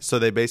ran. So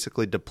they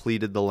basically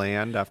depleted the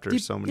land after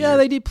so many years? Yeah,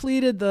 they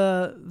depleted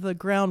the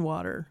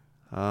groundwater.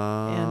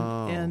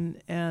 Oh.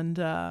 And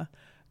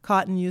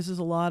cotton uses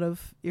a lot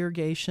of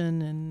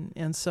irrigation,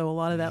 and so a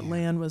lot of that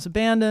land was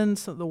abandoned.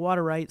 So the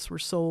water rights were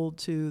sold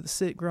to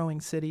the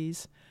growing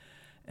cities,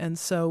 And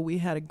so we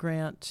had a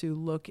grant to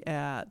look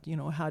at,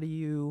 how do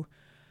you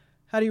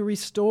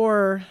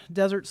restore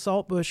desert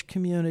saltbush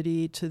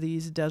community to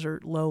these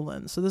desert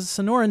lowlands? So this is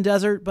Sonoran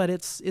Desert, but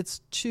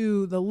it's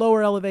to the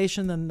lower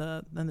elevation than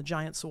the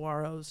giant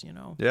saguaros,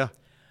 Yeah.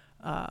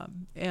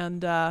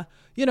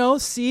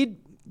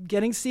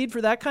 Getting seed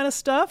for that kind of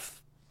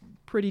stuff,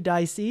 pretty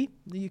dicey.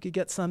 You could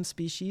get some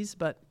species,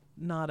 but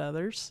not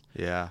others.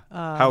 Yeah.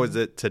 How is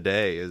it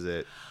today? Is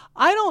it?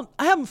 I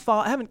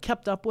haven't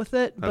kept up with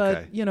it, but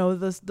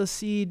Okay. the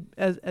seed,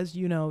 as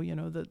you know,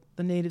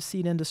 the native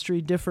seed industry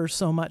differs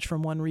so much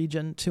from one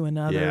region to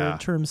another in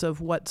terms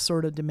of what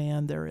sort of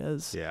demand there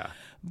is. Yeah.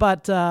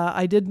 But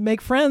I did make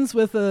friends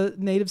with a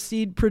native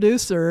seed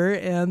producer,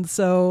 and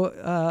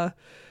so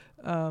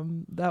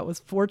that was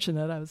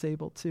fortunate. I was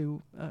able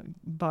to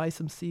buy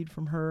some seed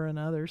from her and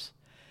others.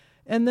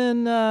 And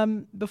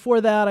then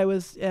before that, I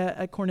was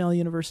at Cornell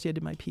University. I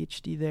did my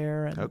PhD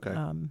there. And, Okay.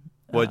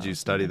 What did you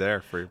study there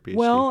for your PhD?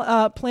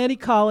 Well, plant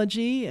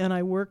ecology, and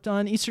I worked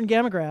on eastern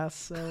gamagrass.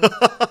 So,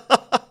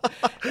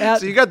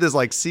 so you got this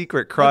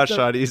secret crush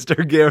on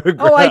eastern gamagrass.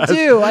 Oh, I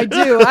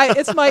do.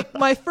 It's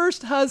my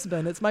first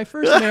husband. It's my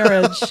first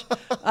marriage.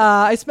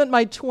 I spent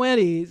my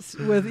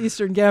 20s with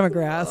eastern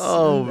gamagrass.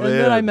 Oh, man. And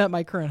then I met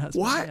my current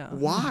husband. Why? Yeah.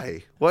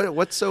 Why?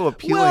 What's so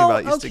appealing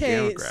about eastern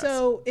gamagrass?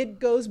 So it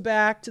goes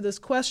back to this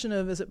question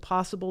of, is it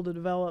possible to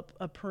develop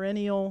a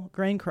perennial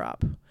grain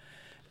crop?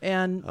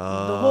 And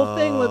the whole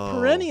thing with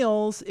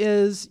perennials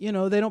is, they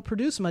don't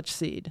produce much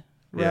seed,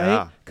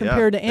 right?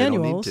 Compared to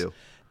annuals. They don't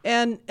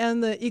need to.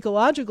 And the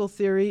ecological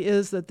theory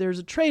is that there's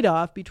a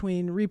trade-off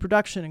between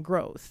reproduction and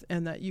growth,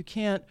 and that you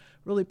can't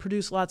really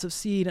produce lots of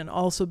seed and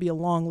also be a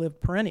long-lived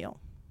perennial.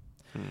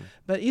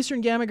 But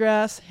eastern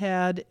gamagrass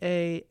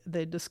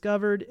they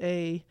discovered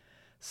a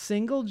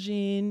single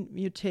gene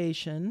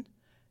mutation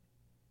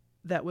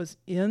that was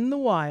in the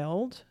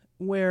wild,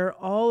 where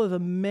all of the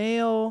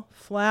male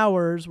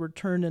flowers were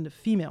turned into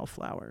female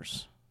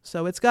flowers.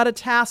 So it's got a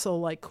tassel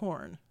like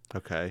corn.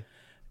 Okay.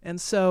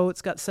 And so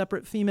it's got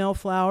separate female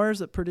flowers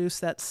that produce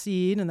that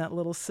seed in that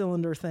little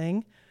cylinder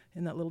thing,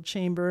 in that little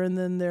chamber. And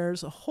then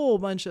there's a whole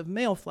bunch of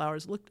male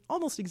flowers, look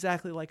almost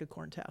exactly like a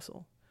corn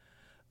tassel.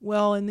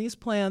 Well, in these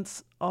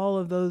plants, all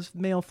of those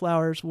male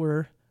flowers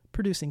were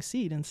producing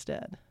seed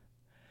instead.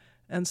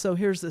 And so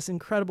here's this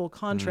incredible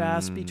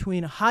contrast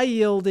between a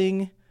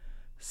high-yielding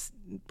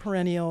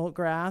perennial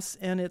grass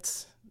and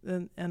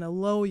a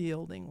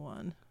low-yielding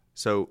one.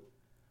 So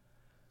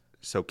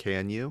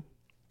can you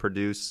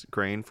produce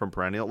grain from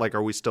perennial?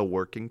 Are we still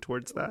working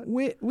towards that?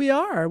 We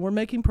are. We're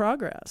making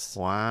progress.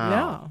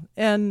 Wow.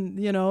 Yeah. And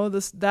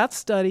that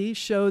study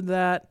showed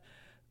that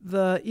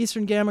the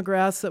eastern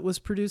gamagrass that was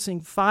producing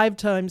 5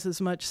 times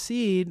as much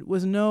seed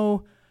was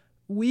no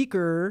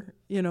weaker,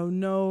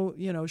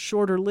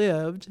 shorter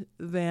lived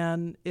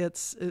than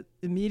its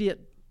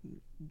immediate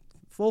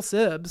full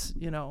sibs,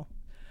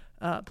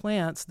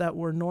 plants that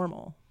were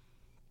normal.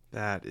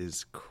 That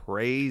is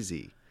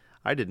crazy.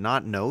 I did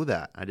not know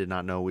that. I did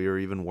not know we were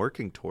even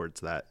working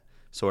towards that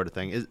sort of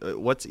thing.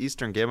 What's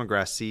eastern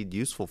gamagrass seed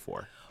useful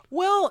for?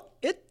 Well,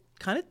 it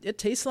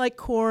tastes like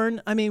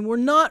corn. I mean, we're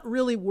not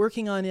really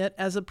working on it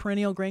as a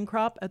perennial grain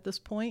crop at this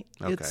point.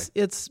 Okay.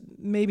 It's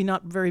maybe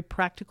not very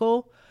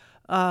practical,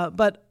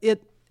 but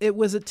it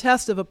was a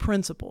test of a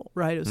principle,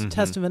 right? It was a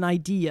test of an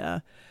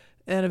idea,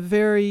 and a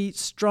very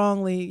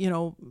strongly,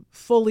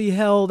 fully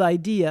held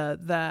idea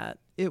that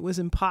it was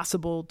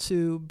impossible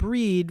to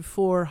breed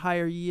for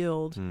higher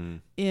yield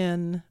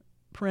in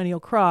perennial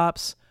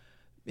crops,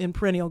 in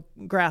perennial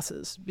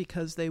grasses,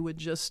 because they would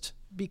just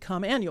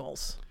become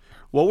annuals.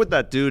 What would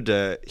that do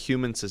to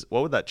humans?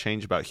 What would that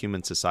change about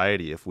human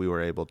society if we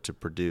were able to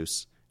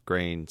produce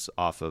grains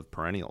off of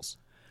perennials?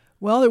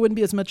 Well, there wouldn't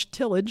be as much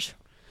tillage.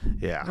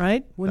 Yeah.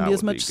 Right? Wouldn't be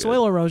as much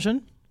soil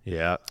erosion.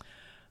 Yeah.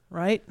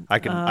 Right? I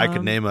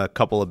could name a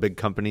couple of big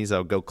companies that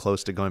would go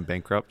close to going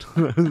bankrupt.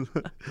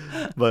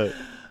 But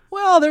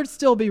well, there'd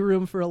still be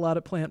room for a lot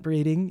of plant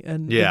breeding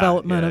and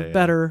development of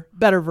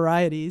better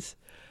varieties.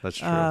 That's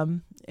true.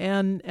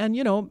 And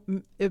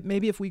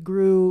maybe if we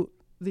grew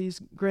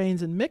these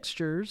grains in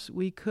mixtures,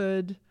 we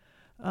could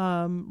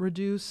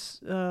reduce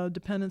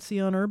dependency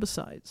on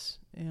herbicides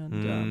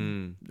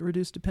and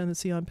reduce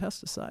dependency on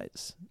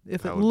pesticides.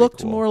 If it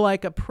looked more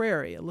like a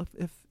prairie,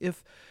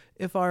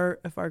 if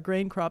our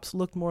grain crops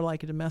looked more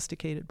like a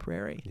domesticated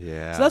prairie.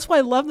 Yeah. So that's why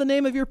I love the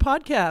name of your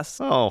podcast.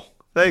 Oh,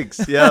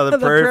 thanks. Yeah, the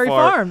Prairie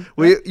Farm.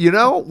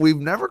 We've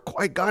never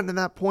quite gotten to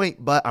that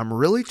point, but I'm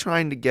really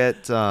trying to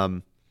get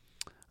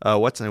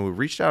what's his name? We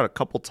reached out a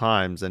couple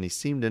times, and he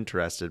seemed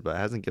interested, but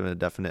hasn't given a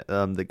definite.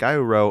 The guy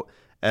who wrote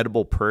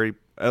Edible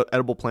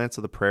Plants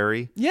of the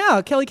Prairie.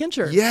 Yeah, Kelly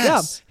Kincher.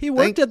 Yes. Yeah, he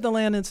worked at the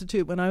Land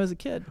Institute when I was a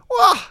kid.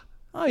 Wow.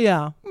 Oh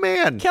yeah,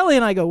 man. Kelly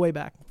and I go way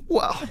back.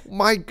 Wow,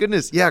 my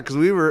goodness. Yeah, because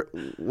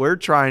we're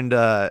trying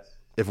to.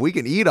 If we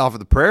can eat off of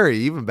the prairie,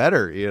 even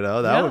better.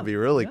 That would be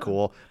really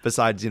cool.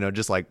 Besides,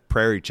 just like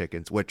prairie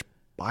chickens, which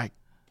by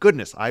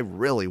goodness, I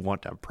really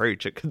want to have prairie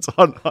chickens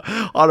on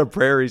a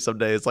prairie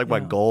someday. It's like my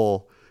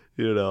goal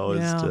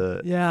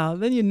Yeah.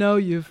 Then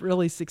you've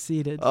really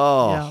succeeded.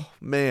 Oh,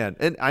 man.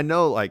 And I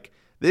know, like,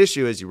 the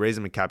issue is you raise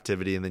them in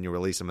captivity and then you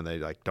release them and they,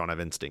 like, don't have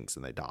instincts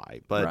and they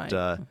die. But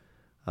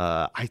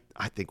I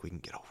think we can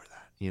get over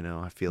that.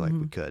 I feel like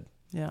we could.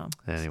 Yeah.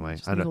 Anyway,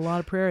 I know a lot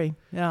of prairie.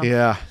 Yeah.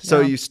 Yeah. So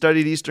you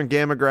studied eastern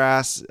gamma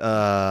grass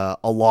a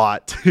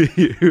lot.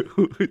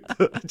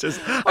 I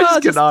just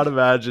cannot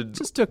imagine.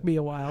 Just took me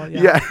a while.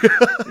 Yeah.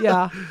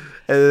 Yeah.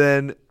 And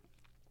then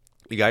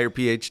you got your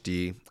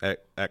PhD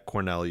at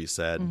Cornell, you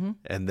said,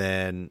 and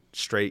then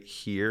straight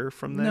here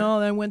from there. No,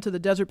 then I went to the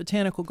Desert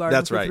Botanical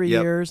Garden for 3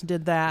 years,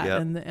 did that,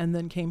 and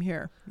then came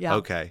here. Yeah.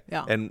 Okay.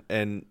 Yeah.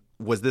 And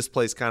was this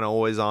place kind of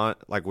always on?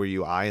 Like, were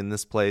you eyeing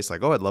this place?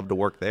 Like, oh, I'd love to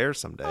work there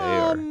someday.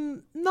 Or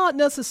not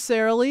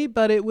necessarily,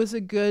 but it was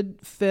a good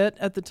fit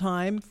at the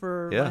time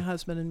for my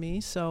husband and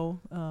me. So,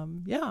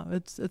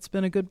 it's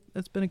been a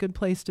good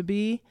place to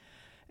be.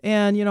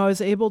 And I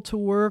was able to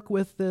work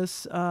with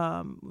these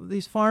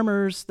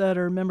farmers that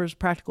are members of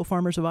Practical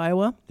Farmers of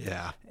Iowa.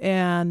 Yeah.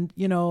 And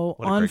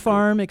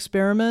on-farm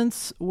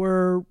experiments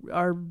were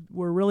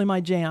really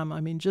my jam.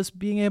 I mean, just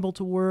being able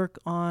to work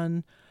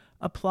on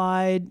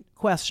applied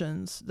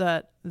questions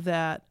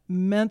that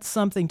meant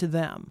something to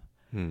them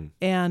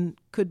and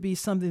could be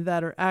something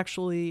that are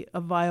actually a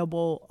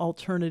viable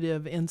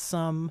alternative in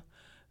some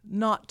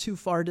not too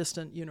far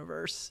distant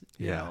universe.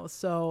 You know?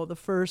 So the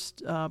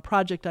first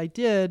project I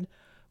did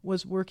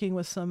was working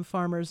with some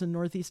farmers in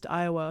northeast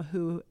Iowa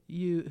who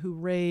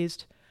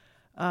raised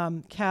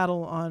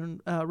cattle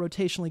on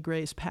rotationally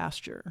grazed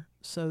pasture.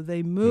 So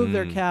they moved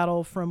their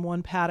cattle from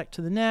one paddock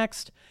to the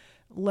next,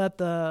 let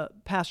the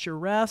pasture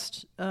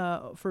rest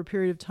for a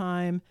period of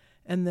time,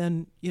 and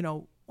then,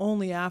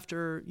 only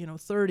after,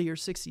 30 or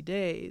 60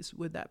 days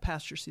would that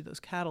pasture see those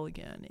cattle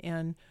again.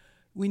 And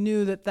we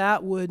knew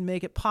that would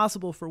make it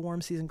possible for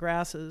warm season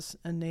grasses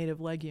and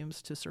native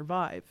legumes to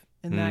survive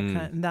in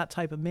that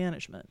type of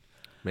management.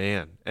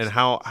 Man, and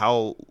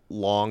how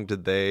long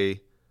could they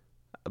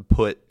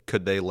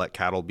let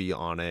cattle be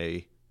on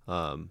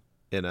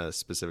in a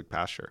specific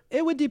pasture?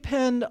 It would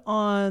depend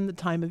on the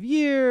time of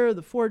year,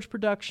 the forage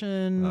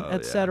production,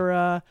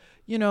 etc.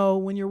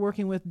 When you're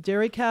working with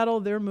dairy cattle,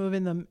 they're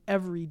moving them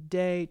every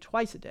day,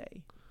 twice a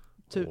day,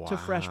 to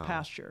fresh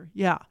pasture.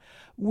 Yeah,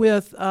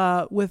 with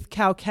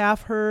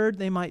cow-calf herd,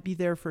 they might be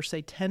there for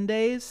say 10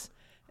 days,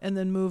 and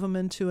then move them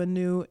into a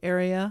new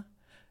area.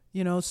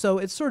 So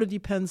it sort of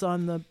depends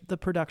on the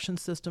production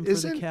system for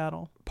the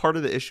cattle. Part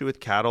of the issue with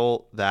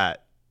cattle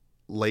that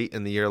late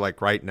in the year,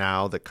 like right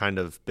now, the kind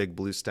of big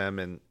blue stem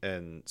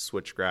and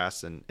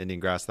switchgrass and Indian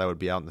grass that would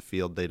be out in the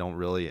field, they don't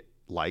really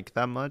like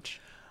that much.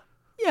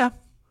 Yeah,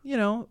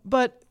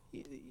 but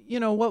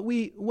what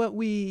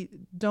we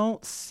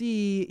don't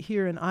see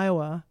here in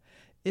Iowa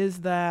is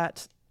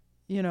that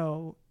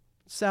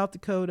South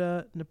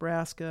Dakota,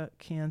 Nebraska,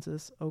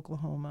 Kansas,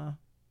 Oklahoma,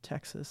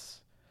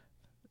 Texas,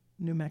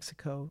 New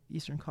Mexico,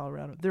 eastern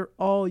Colorado, they're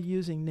all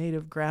using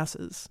native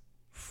grasses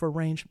for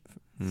range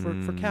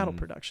for cattle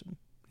production.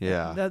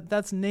 Yeah.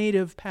 That's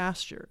native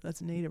pasture.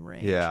 That's native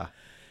range. Yeah.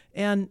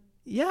 And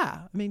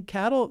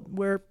cattle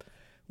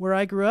where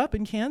I grew up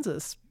in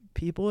Kansas,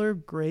 people are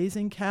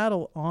grazing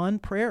cattle on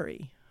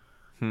prairie.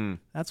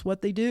 That's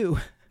what they do.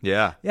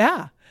 Yeah.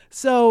 Yeah.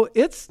 So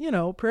it's,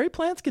 prairie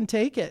plants can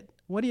take it.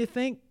 What do you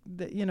think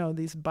that,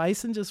 these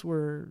bison just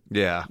were,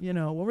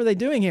 what were they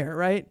doing here,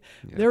 right?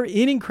 Yeah. They were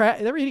eating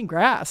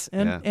grass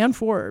and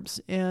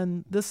forbs.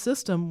 And this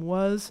system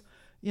was,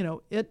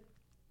 it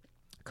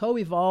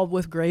co-evolved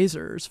with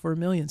grazers for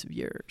millions of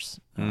years.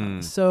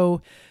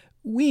 So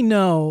we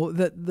know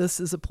that this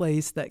is a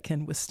place that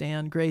can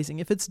withstand grazing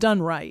if it's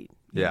done right.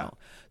 You know.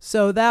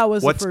 So that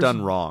was what's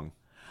done wrong.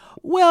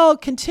 Well,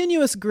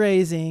 continuous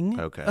grazing.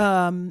 Okay.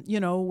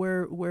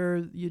 Where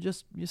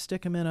you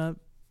stick them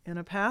in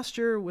a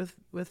pasture with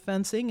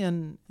fencing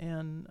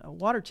and a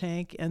water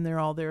tank, and they're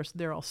all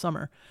there all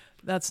summer.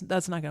 That's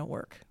not going to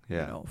work.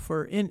 Yeah.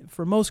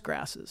 For most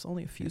grasses,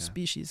 only a few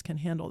species can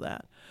handle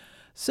that.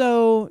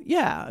 So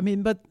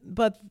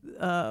but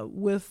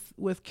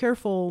with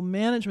careful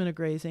management of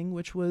grazing,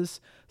 which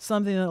was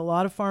something that a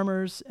lot of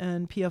farmers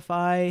and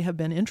PFI have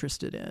been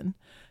interested in,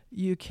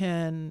 you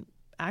can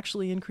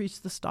actually increase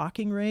the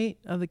stocking rate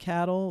of the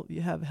cattle.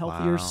 You have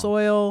healthier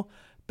soil,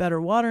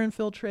 better water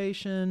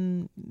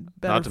infiltration,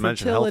 better not to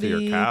fertility,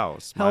 mention healthier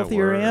cows,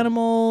 healthier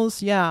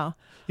animals. Yeah.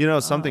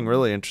 Something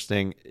really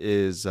interesting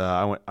is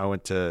I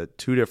went to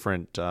two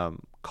different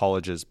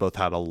colleges. Both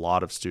had a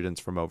lot of students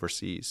from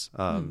overseas,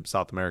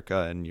 South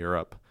America and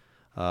Europe.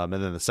 And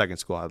then the second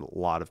school had a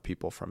lot of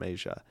people from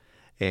Asia.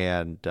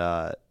 And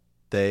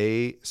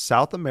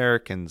South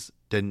Americans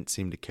didn't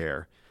seem to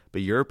care,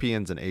 but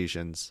Europeans and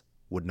Asians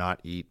would not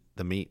eat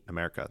the meat in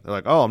America. They're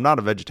like, oh, I'm not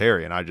a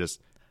vegetaririan. I just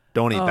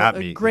don't eat that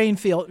meat. Grain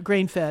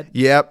fed.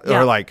 Yep. Yeah.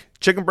 Or like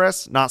chicken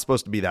breasts, not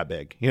supposed to be that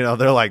big.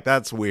 They're like,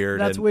 that's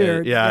weird. That's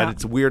weird. And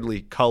it's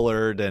weirdly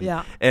colored. And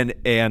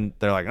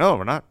they're like, no,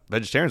 we're not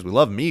vegetarians. We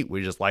love meat.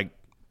 We just like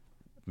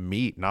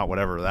meat, not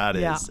whatever that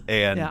is.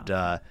 Yeah.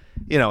 And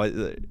you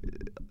know,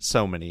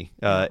 so many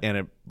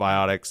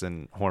antibiotics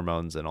and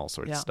hormones and all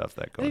sorts of stuff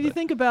that go. And if you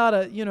think about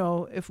it, you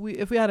know, if we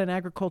had an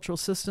agricultural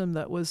system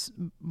that was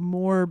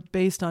more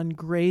based on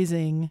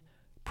grazing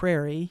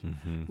prairie,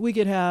 we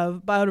could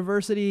have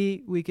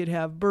biodiversity, we could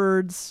have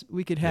birds,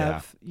 we could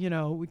have you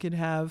know, we could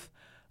have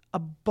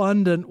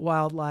abundant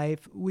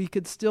wildlife. We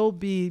could still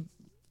be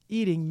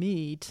eating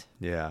meat,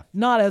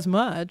 not as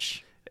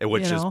much.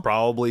 Which is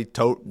probably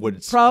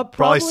would probably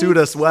probably suit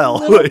us well.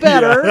 A little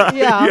better,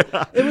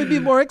 It would be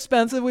more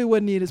expensive. We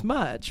wouldn't eat as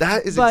much.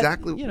 That is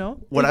exactly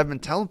what I've been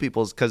telling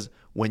people is because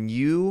when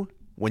you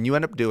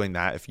end up doing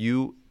that, if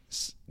you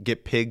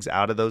get pigs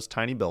out of those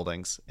tiny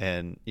buildings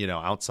and, you know,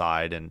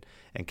 outside and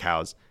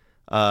cows,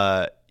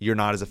 you're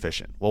not as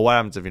efficient. Well, what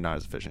happens if you're not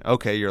as efficient?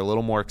 Okay, you're a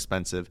little more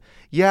expensive.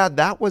 Yeah,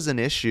 that was an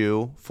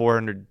issue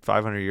 400,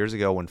 500 years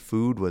ago when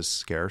food was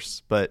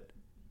scarce, but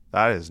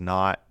that is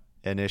not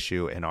an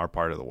issue in our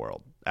part of the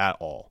world at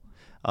all.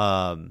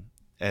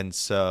 And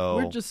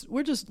so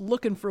we're just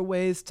looking for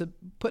ways to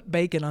put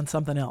bacon on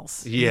something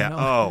else. Yeah. You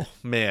know? Oh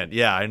man.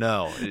 Yeah, I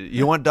know.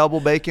 You want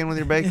double bacon with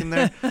your bacon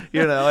there,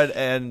 you know,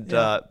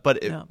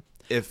 but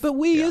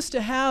we used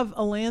to have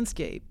a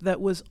landscape that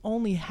was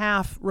only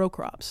half row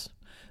crops.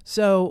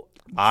 So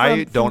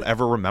I don't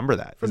ever remember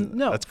that.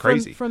 That's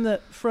crazy. From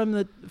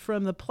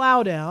the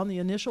plow down, the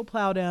initial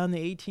plow down,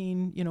 the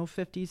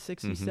 50s,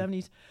 60s,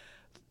 70s.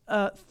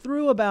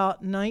 Through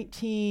about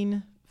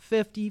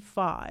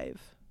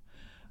 1955,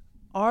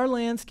 our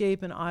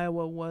landscape in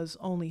Iowa was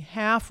only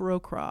half row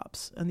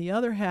crops, and the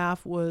other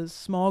half was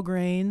small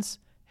grains,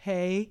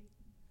 hay,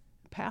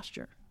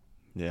 pasture.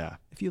 Yeah.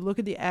 If you look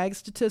at the ag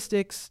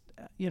statistics,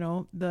 you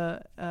know,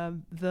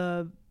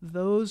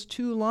 those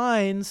two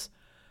lines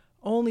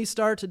only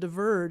start to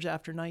diverge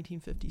after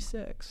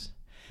 1956.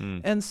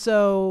 And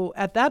so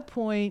at that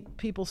point,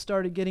 people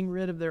started getting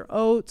rid of their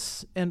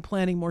oats and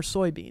planting more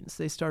soybeans.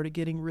 They started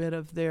getting rid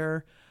of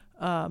their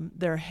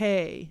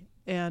hay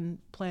and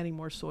planting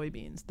more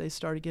soybeans. They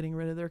started getting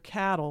rid of their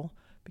cattle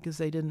because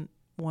they didn't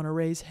want to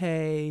raise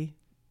hay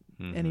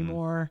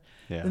anymore.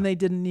 Yeah. And they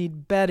didn't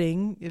need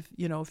bedding. If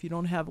you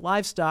don't have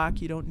livestock,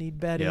 you don't need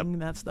bedding.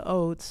 That's the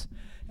oats.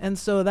 And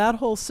so that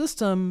whole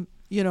system,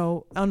 you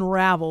know,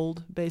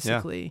 unraveled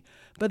basically. Yeah.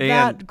 But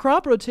that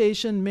crop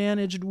rotation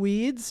managed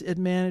weeds, it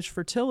managed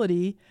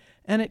fertility,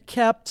 and it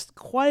kept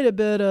quite a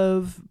bit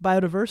of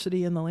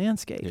biodiversity in the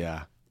landscape.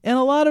 Yeah. And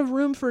a lot of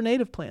room for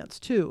native plants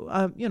too.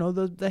 You know,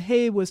 the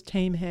hay was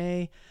tame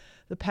hay,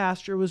 the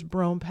pasture was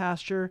brome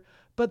pasture,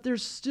 but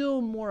there's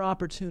still more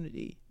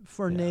opportunity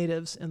for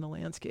natives in the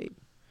landscape.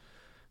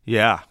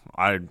 Yeah,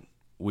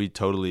 we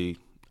totally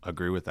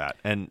agree with that.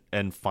 And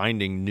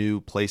finding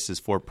new places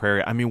for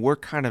prairie. I mean, we're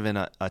kind of in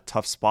a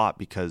tough spot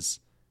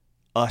because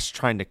us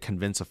trying to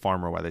convince a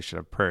farmer why they should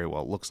have prairie,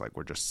 well, it looks like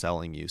we're just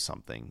selling you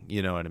something,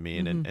 you know what I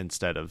mean? And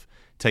instead of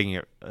taking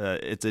it,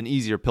 it's an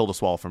easier pill to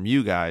swallow from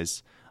you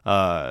guys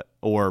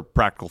or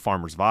Practical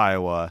Farmers of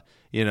Iowa,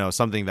 you know,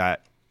 something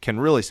that can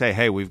really say,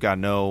 hey, we've got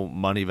no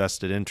money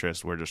vested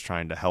interest. We're just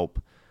trying to help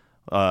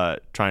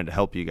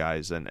you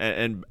guys.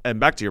 And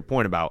back to your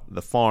point about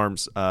the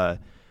farms, a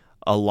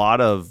lot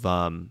of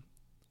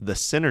the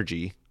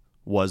synergy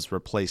was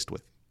replaced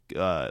with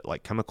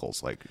like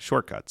chemicals, like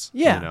shortcuts.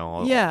 Yeah, you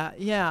know?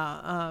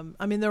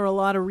 I mean, there were a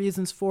lot of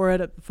reasons for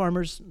it.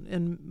 Farmers,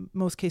 in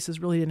most cases,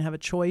 really didn't have a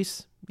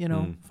choice. You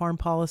know, farm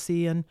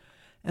policy and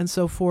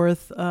so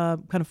forth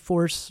kind of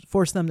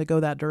force them to go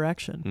that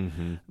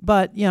direction.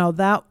 But you know,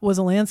 that was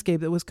a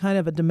landscape that was kind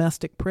of a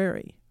domestic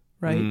prairie,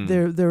 right?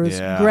 There was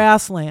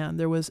grassland,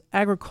 there was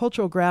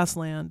agricultural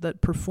grassland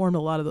that performed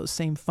a lot of those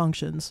same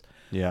functions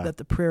that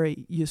the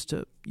prairie used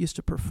to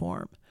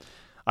perform.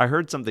 I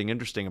heard something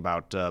interesting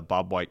about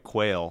bobwhite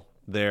quail.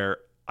 Their,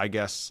 I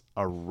guess,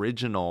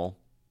 original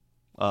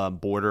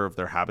border of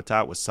their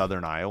habitat was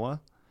southern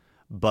Iowa,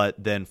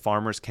 but then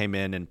farmers came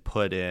in and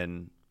put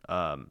in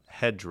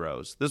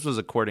hedgerows. This was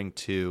according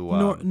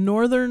to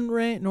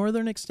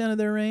northern extent of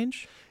their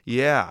range.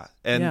 Yeah,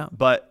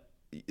 but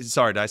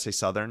sorry, did I say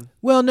southern?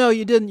 Well, no,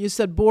 you didn't. You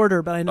said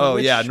border, but I know. Oh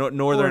which yeah, northern.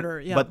 Border,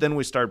 yeah. But then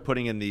we started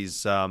putting in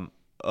these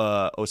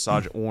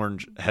Osage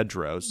orange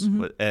hedgerows,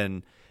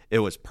 and it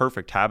was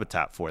perfect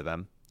habitat for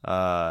them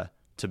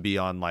to be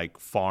on like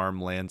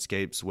farm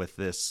landscapes with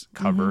this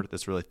cover,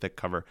 this really thick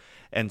cover.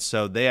 And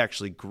so they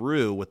actually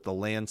grew with the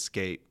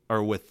landscape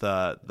or with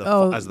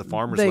as the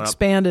farmers they went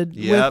expanded up.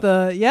 Yep.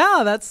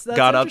 with that's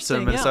got up to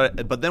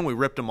Minnesota. But then we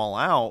ripped them all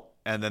out,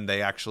 and then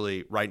they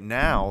actually right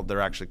now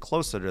they're actually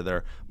closer to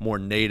their more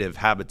native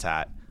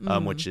habitat,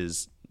 which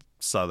is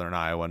southern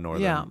Iowa,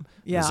 northern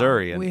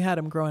Missouri. And we had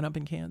them growing up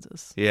in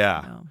Kansas.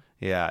 Yeah,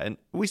 and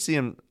we see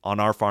them on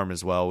our farm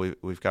as well.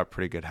 We've got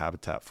pretty good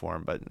habitat for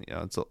them, but you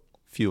know, it's a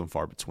few and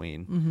far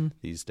between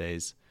these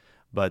days.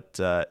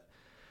 But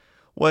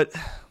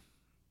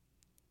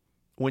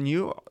when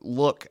you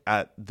look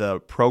at the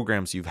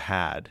programs you've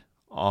had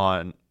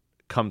come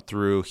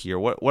through here,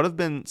 what have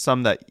been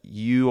some that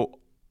you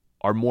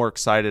are more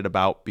excited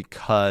about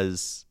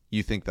because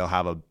you think they'll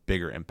have a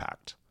bigger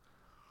impact?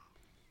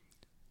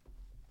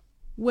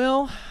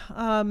 Well,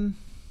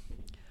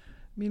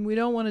 we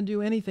don't want to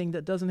do anything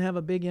that doesn't have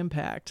a big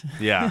impact.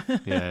 Yeah.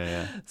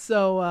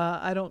 So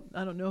I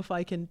don't know if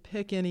I can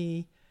pick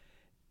any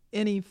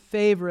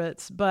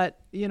favorites, but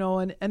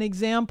an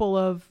example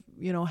of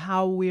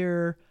how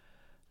we're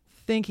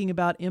thinking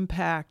about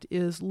impact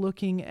is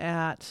looking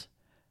at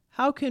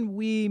how can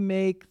we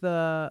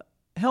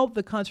help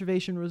the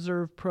Conservation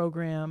Reserve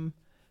Program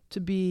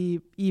to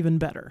be even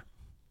better,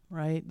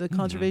 right? The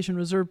Conservation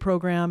Reserve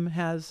Program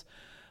has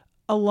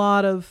a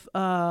lot of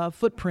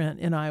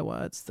footprint in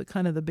Iowa. It's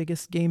the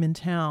biggest game in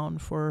town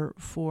for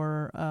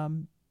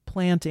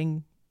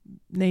planting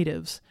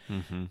natives,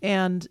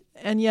 and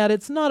yet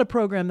it's not a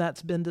program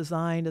that's been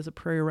designed as a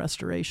prairie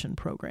restoration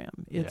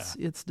program.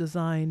 It's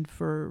designed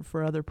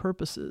for other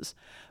purposes,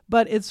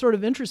 but it's sort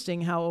of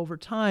interesting how over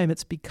time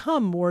it's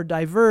become more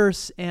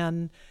diverse,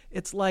 and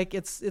it's like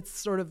it's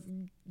sort of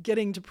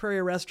getting to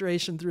prairie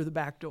restoration through the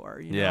back door,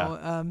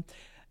 know?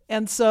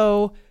 And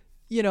so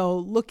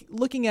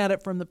looking at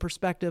it from the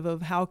perspective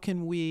of how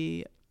can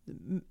we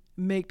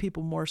make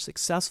people more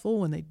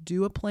successful when they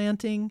do a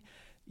planting,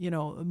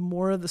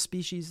 more of the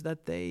species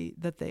that they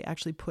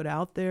actually put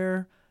out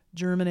there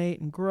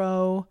germinate and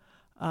grow,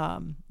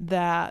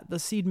 that the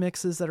seed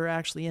mixes that are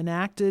actually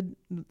enacted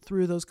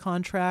through those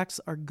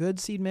contracts are good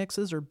seed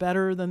mixes or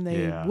better than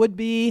they would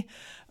be.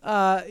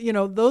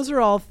 Those are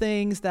all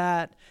things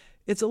that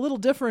it's a little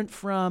different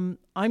from,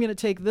 I'm going to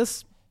take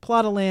this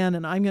plot of land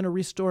and I'm going to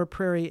restore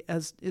prairie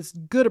as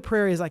good a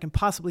prairie as I can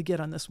possibly get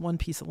on this one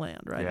piece of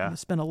land, right? I'm going to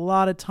spend a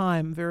lot of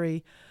time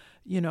very,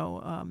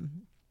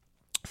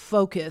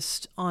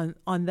 focused on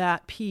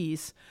that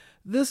piece.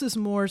 This is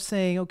more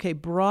saying, okay,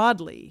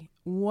 broadly,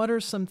 what are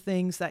some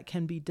things that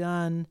can be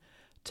done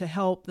to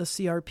help the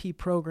CRP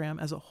program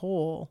as a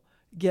whole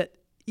get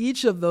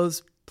each of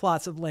those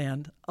plots of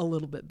land a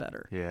little bit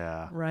better?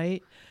 Yeah.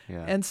 Right?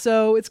 Yeah. And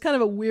so it's kind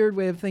of a weird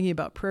way of thinking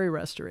about prairie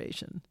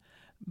restoration,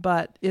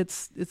 but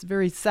it's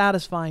very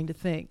satisfying to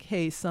think,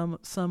 hey, some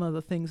of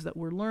the things that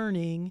we're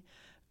learning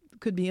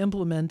could be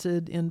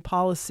implemented in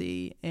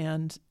policy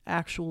and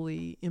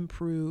actually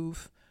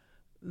improve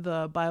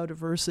the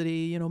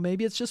biodiversity.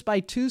 Maybe it's just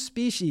by 2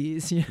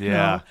 species,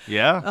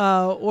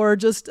 or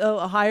just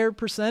a higher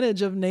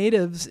percentage of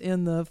natives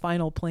in the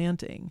final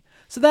planting.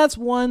 So that's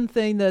one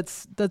thing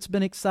that's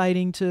been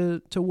exciting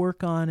to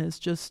work on, is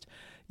just,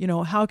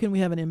 how can we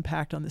have an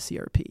impact on the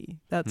CRP?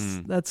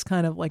 That's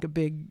kind of like a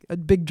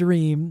big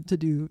dream to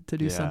do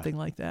something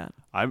like that.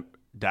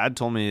 Dad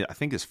told me, I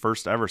think his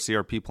first ever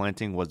CRP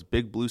planting was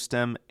big blue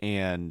stem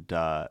and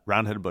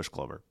round-headed bush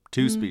clover,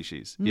 2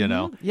 species,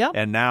 Yep.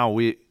 And now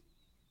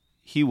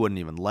he wouldn't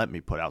even let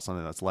me put out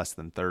something that's less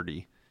than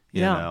 30,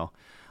 you know.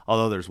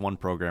 Although there's one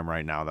program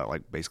right now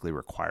that basically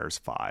requires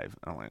 5.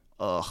 And I'm like,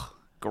 ugh,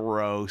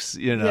 gross,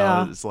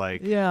 It's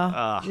like,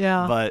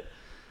 But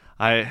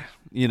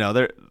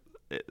they're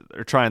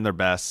trying their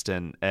best,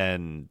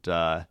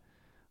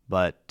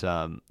 but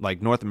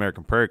North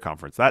American Prairie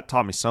Conference, that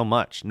taught me so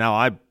much. Now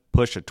I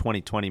push a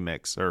 20-20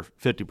 mix, or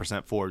 50%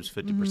 forbs,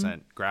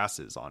 50%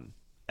 grasses on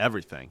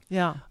everything.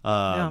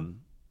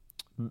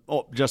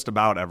 Just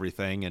about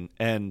everything,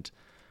 and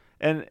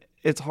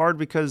it's hard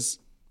because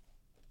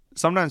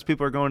sometimes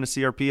people are going to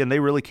CRP and they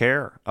really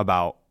care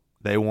about,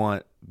 they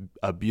want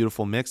a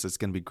beautiful mix that's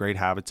going to be great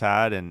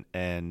habitat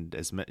and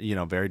is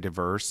very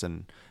diverse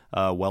and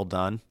well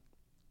done.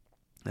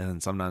 And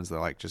then sometimes they're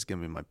like, just give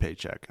me my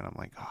paycheck, and I'm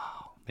like,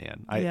 oh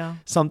man,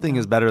 something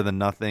is better than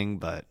nothing,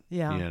 but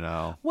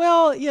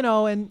Well,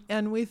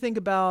 and we think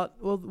about,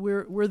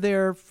 we're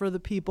there for the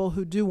people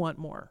who do want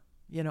more,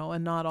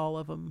 and not all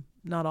of them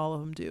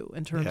do,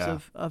 in terms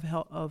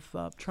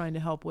of trying to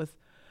help with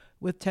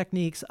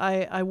techniques.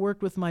 I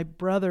worked with my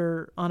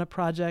brother on a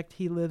project.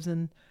 He lives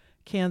in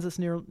Kansas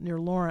near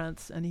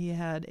Lawrence, and he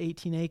had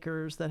 18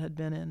 acres that had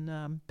been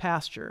in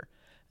pasture,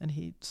 and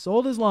he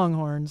sold his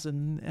longhorns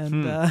and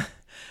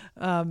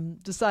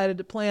decided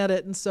to plant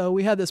it. And so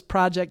we had this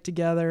project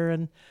together,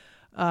 and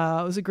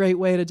it was a great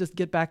way to just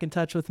get back in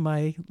touch with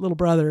my little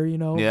brother,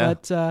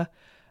 But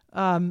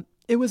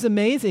it was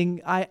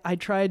amazing. I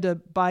tried to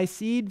buy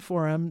seed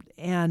for him,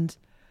 and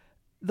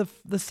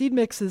the seed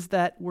mixes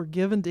that were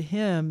given to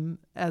him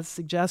as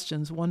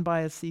suggestions, one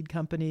by a seed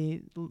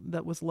company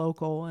that was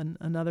local and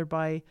another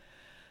by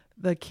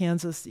the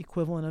Kansas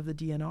equivalent of the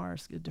DNR,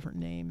 it's a different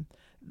name.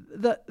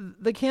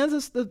 The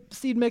Kansas, the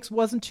seed mix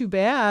wasn't too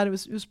bad. It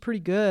was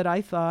pretty good,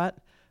 I thought.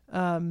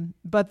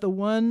 But the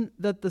one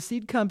that the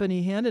seed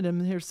company handed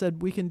him here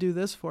said, we can do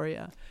this for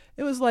you.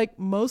 It was like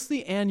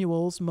mostly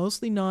annuals,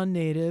 mostly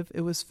non-native.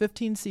 It was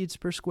 15 seeds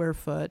per square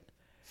foot.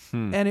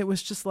 And it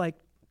was just like,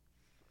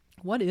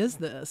 what is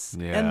this?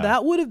 Yeah. And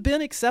that would have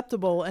been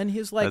acceptable. And he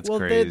was like,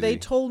 they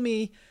told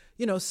me,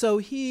 so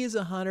he's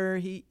a hunter.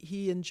 He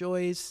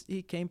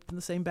came from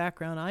the same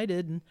background I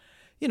did. And,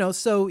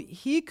 so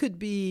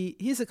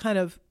he's a kind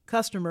of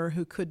customer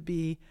who could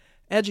be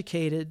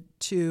educated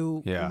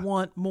to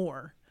want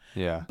more.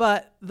 Yeah.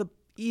 But the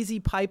easy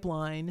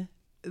pipeline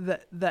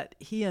that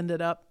he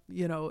ended up,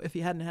 if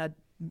he hadn't had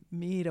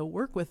me to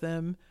work with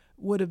him,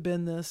 would have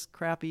been this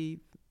crappy,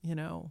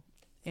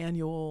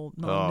 annual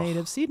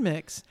non-native seed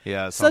mix.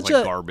 Yeah, it sounds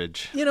like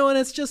garbage. And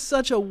it's just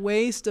such a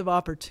waste of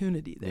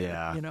opportunity there.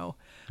 Yeah.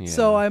 Yeah.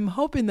 So I'm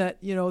hoping that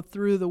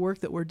through the work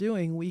that we're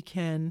doing, we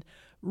can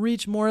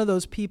reach more of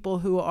those people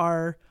who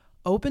are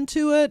open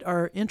to it,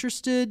 are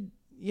interested,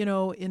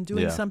 in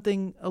doing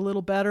something a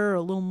little better,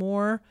 a little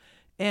more,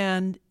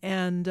 and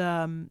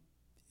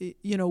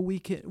we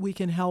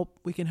can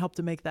help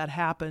to make that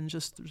happen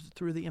just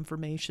through the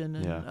information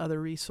and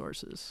other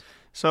resources.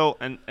 So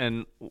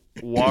and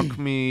walk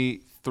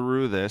me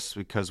through this,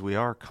 because we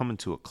are coming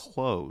to a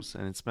close,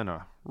 and it's been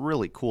a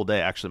really cool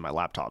day. Actually, my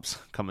laptop's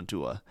coming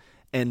to a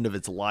end of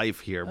its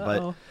life here.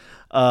 Uh-oh.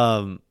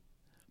 But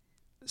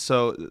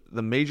so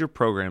the major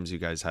programs you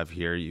guys have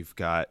here, you've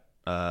got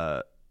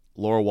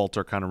Laura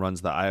Walter kind of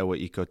runs the Iowa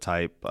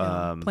Ecotype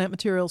plant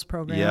materials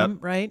program,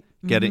 right?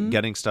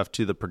 Getting stuff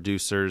to the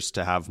producers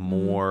to have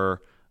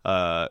more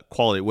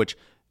quality, which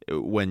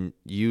when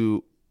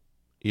you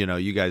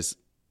guys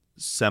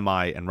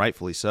semi and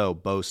rightfully so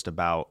boast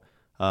about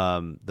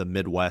the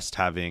Midwest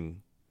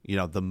having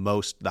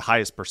the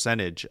highest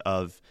percentage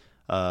of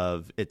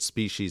its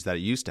species that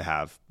it used to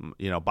have,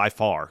 by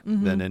far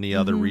than any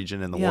other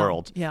region in the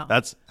world. Yeah.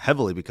 That's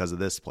heavily because of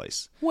this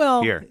place.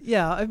 Well, here.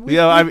 Yeah. We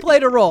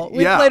played a role.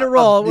 We played a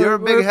role. You're a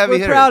big heavy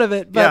hitter. We're proud of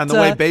it. But, and the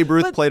way Babe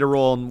Ruth played a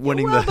role in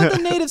winning but the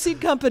native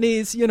seed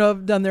companies,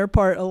 have done their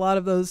part. A lot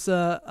of those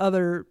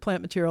other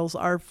plant materials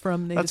are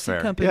from native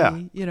seed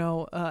company,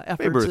 efforts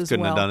Babe Ruth as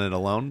couldn't well. have done it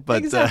alone.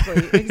 But,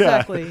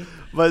 exactly.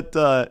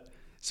 But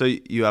so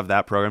you have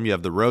that program. You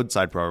have the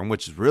roadside program,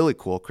 which is really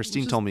cool.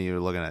 Christine told me you were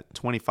looking at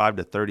 25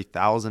 to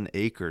 30,000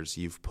 acres.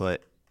 You've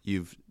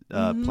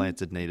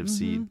planted native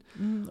seed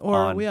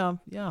on.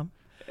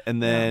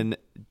 And then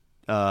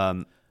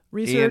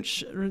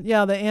research.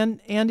 The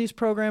Andes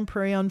program,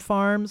 Prairie on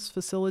Farms,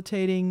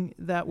 facilitating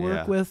that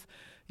work with.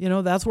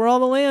 That's where all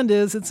the land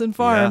is. It's in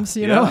farms.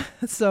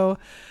 So.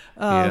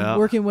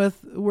 Working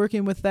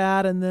with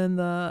that, and then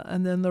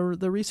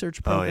the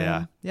research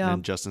program.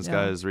 And Justin's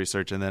got his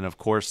research, and then of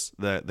course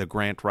the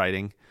grant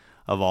writing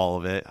of all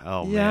of it.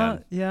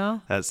 Man,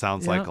 that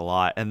sounds like a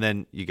lot. And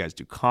then you guys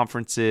do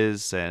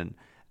conferences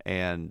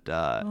and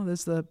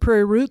there's the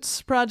Prairie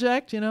Roots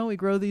project. We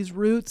grow these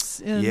roots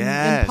in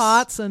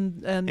pots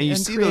and you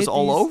see those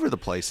all over the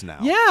place now.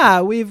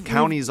 Yeah, we've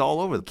counties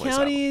all over the place.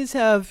 Counties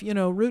have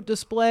root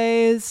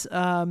displays,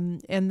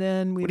 and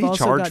then we've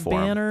also charge got for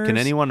banners. Them? Can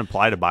anyone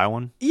apply to buy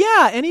one?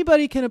 Yeah,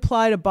 anybody can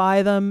apply to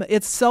buy them.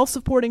 It's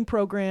self-supporting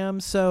program,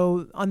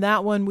 so on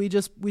that one we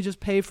just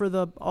pay for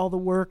all the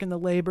work and the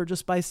labor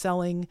just by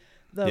selling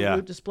the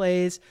root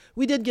displays.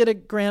 We did get a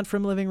grant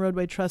from Living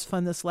Roadway Trust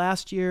Fund this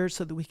last year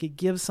so that we could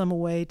give some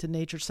away to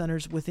nature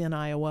centers within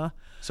Iowa.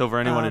 So for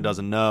anyone who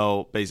doesn't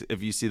know,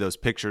 if you see those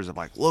pictures of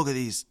look at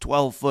these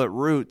 12-foot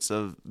roots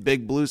of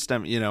big blue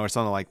stem, or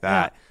something like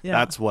that,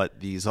 that's what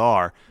these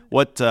are.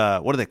 What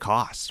do they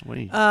cost? What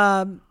do you...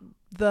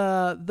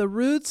 The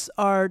roots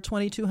are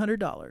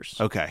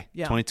 $2,200. Okay,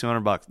 yeah.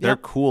 $2,200. They're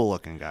cool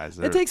looking, guys.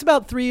 It takes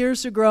about 3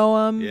 years to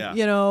grow them. Yeah.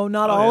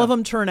 Not all of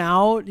them turn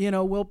out.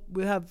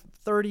 We have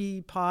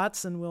 30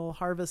 pots and we'll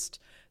harvest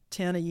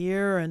 10 a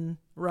year and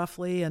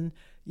roughly, and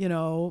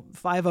 5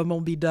 of them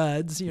will be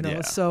duds.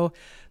 So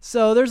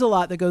there's a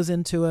lot that goes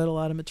into it, a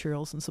lot of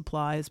materials and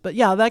supplies. But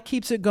that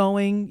keeps it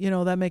going.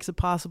 That makes it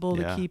possible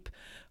to keep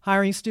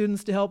hiring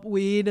students to help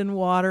weed and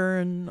water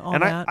and all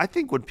that. And I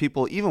think when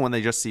people, even when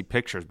they just see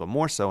pictures, but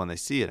more so when they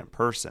see it in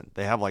person,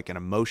 they have an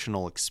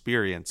emotional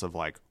experience of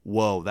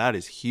whoa, that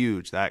is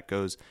huge. That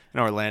goes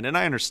in our land. And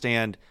I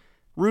understand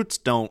roots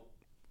don't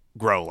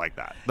grow like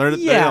that. They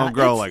don't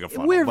grow like a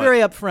funnel. We're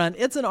very upfront.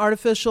 It's an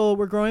artificial.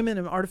 We're growing them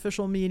in an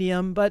artificial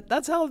medium, but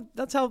that's how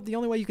the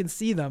only way you can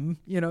see them.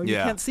 You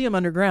can't see them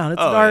underground.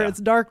 It's dark. It's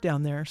dark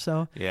down there.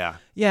 So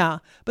yeah.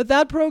 But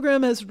that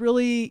program is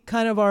really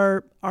kind of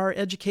our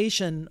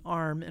education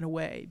arm in a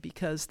way,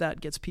 because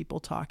that gets people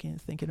talking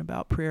and thinking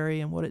about Prairie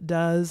and what it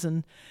does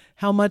and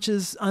how much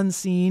is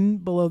unseen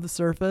below the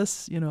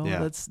surface.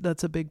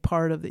 That's a big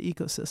part of the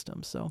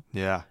ecosystem. So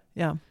yeah.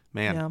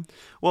 Man. Yeah.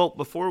 Well,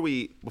 before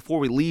we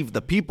leave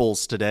the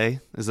peoples today,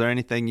 is there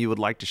anything you would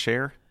like to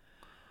share?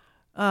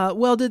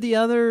 Did the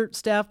other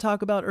staff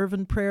talk about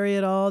Irvin Prairie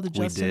at all? Did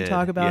Justin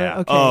talk about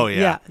it? Okay. Oh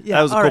yeah.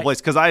 That was a cool place,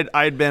 because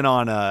I'd been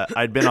on a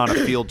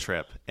field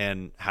trip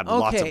and had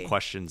lots of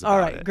questions about it.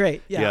 All right,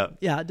 great. Yeah.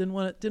 Didn't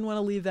want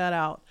to leave that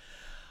out.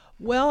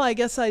 Well, I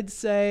guess I'd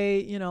say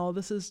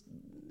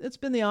it's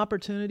been the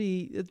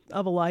opportunity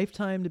of a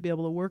lifetime to be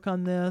able to work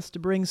on this, to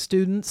bring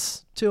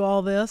students to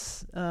all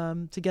this,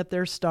 to get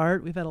their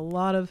start. We've had a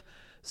lot of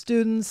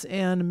students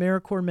and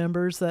AmeriCorps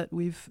members that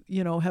we've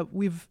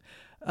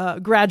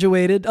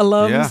graduated,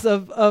 alums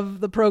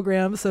of the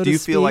program. So do you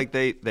feel like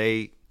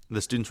the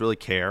students really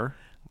care?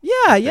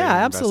 Yeah,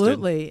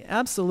 absolutely.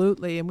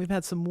 And we've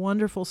had some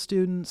wonderful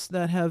students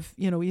that have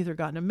either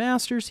gotten a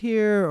master's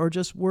here or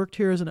just worked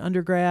here as an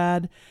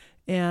undergrad.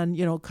 And,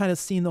 kind of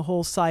seen the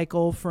whole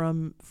cycle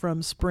from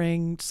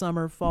spring,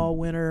 summer, fall,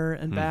 winter,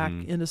 and back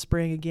into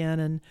spring again,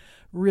 and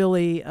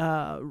really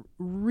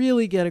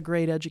get a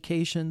great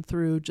education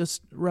through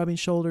just rubbing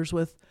shoulders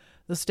with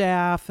the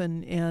staff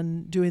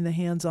and doing the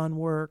hands-on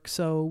work.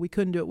 So we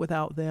couldn't do it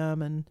without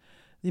them. And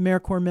the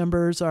AmeriCorps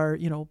members are,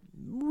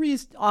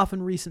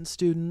 often recent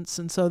students.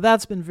 And so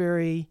that's been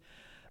very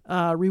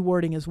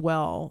rewarding as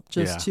well,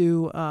 just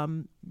to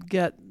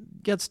get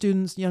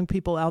students, young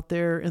people out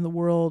there in the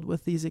world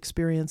with these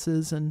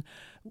experiences. And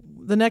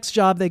the next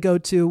job they go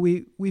to,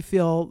 we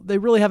feel they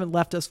really haven't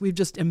left us. We've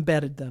just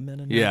embedded them in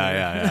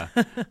another,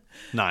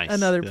 nice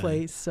another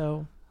place.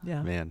 So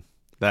yeah, man,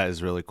 that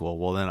is really cool.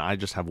 Well, then I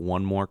just have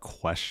one more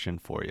question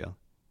for you.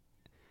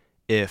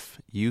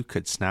 If you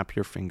could snap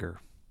your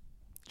finger,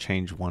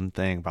 change one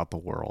thing about the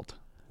world,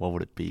 what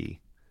would it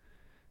be?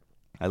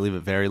 I leave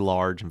it very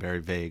large and very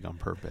vague on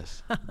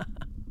purpose.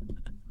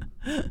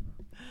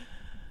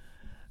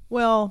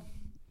 Well,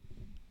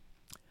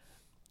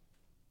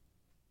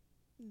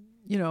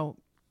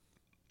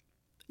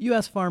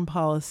 U.S. farm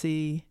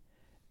policy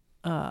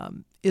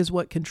is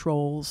what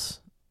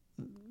controls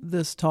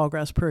this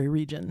tallgrass prairie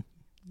region.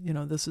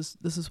 This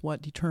is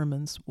what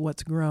determines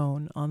what's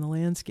grown on the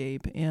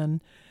landscape.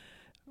 And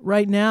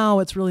right now,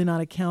 it's really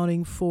not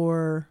accounting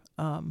for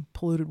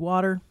polluted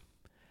water.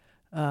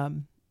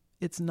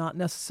 It's not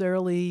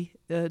necessarily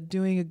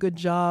doing a good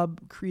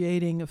job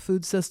creating a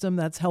food system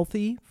that's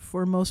healthy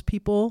for most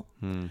people.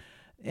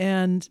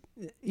 And,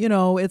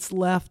 it's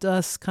left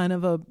us kind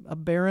of a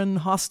barren,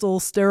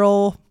 hostile,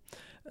 sterile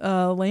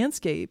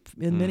landscape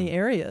in many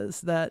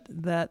areas that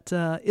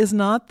is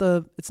not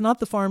it's not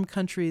the farm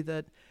country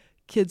that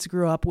kids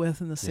grew up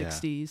with in the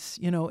 60s.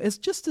 It's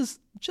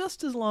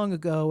just as long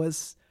ago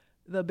as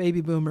the baby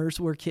boomers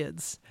were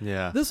kids.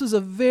 Yeah. This was a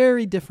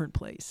very different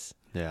place.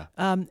 Yeah.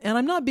 And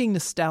I'm not being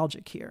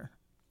nostalgic here.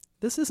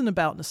 This isn't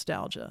about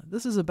nostalgia.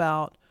 This is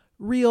about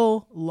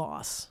real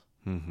loss.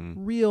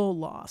 Real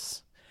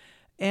loss.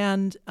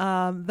 And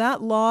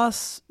that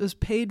loss is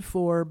paid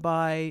for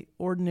by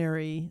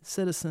ordinary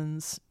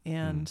citizens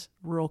and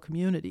rural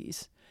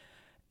communities.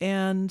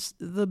 And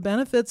the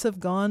benefits have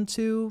gone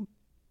to,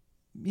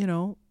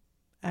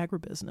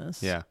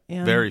 agribusiness. Yeah.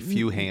 And very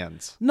few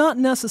hands. Not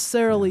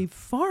necessarily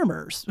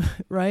farmers,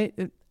 right?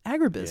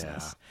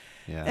 Agribusiness.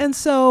 Yeah. And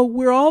so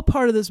we're all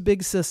part of this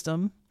big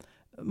system,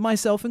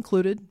 myself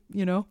included,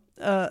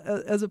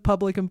 as a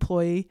public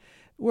employee.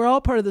 We're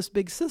all part of this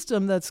big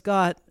system that's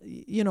got,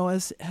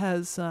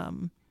 has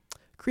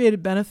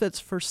created benefits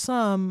for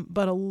some,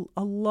 but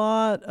a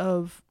lot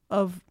of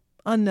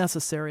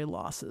unnecessary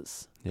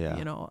losses. Yeah.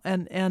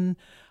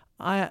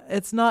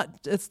 It's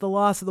the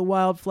loss of the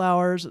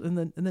wildflowers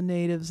and the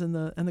natives and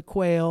the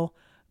quail,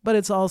 but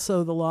it's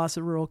also the loss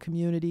of rural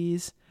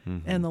communities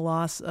and the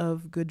loss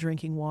of good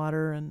drinking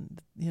water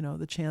and,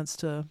 the chance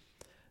to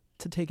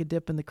take a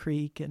dip in the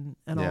creek and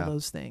all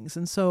those things.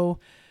 And so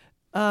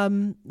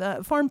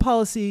farm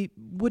policy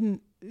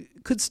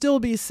could still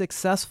be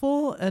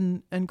successful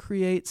and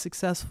create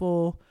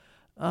successful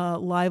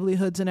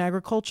livelihoods in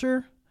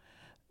agriculture,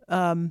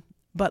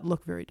 but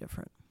look very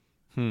different.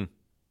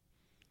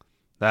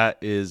 That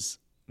is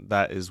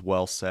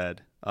well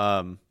said.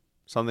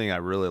 Something I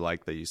really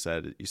like that you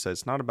said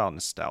it's not about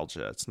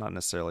nostalgia. It's not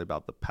necessarily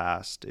about the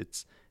past.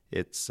 It's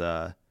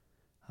I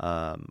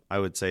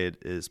would say it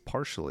is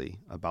partially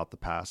about the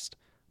past,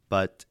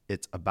 but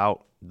it's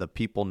about the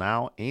people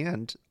now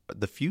and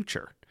the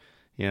future.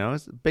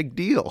 It's a big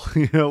deal.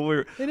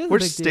 We're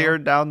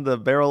staring down the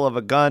barrel of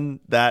a gun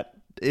that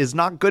is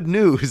not good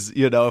news.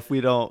 If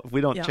we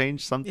don't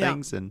change some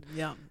things and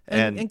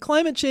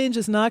climate change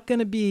is not going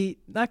to be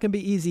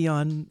easy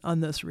on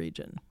this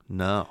region.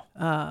 No,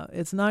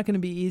 it's not going to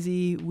be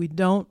easy. We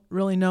don't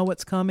really know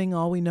what's coming.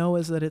 All we know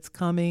is that it's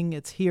coming.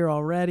 It's here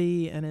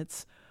already, and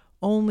it's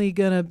only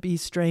going to be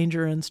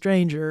stranger and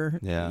stranger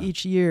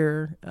each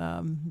year.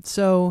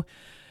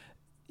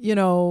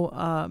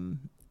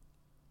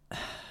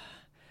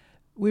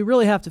 We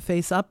really have to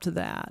face up to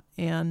that,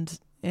 and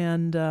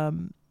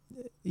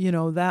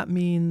that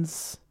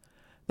means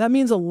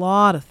a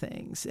lot of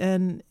things,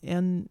 and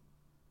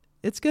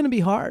it's going to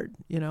be hard.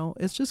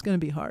 It's just going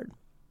to be hard.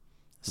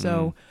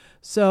 So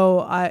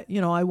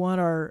I want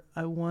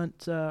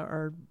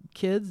our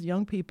kids,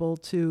 young people,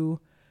 to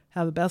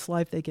have the best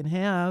life they can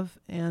have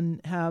and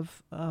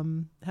have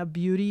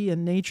beauty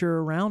and nature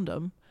around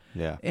them.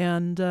 Yeah.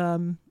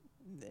 And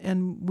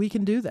we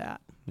can do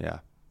that. Yeah.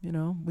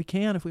 We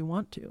can if we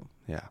want to.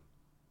 Yeah,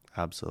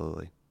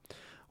 absolutely.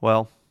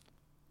 Well,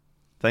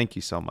 thank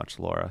you so much,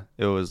 Laura.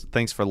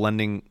 Thanks for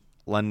lending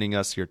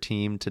us your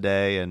team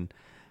today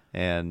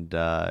and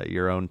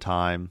your own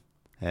time.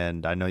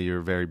 And I know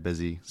you're very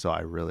busy, so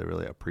I really,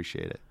 really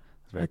appreciate it.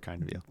 It's very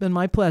kind of you. It's been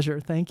my pleasure.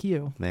 Thank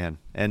you. Man.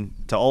 And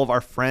to all of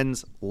our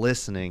friends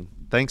listening,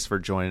 thanks for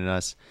joining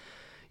us.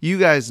 You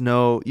guys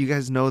know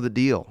the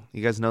deal.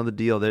 You guys know the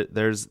deal.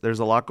 There's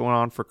a lot going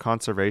on for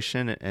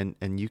conservation,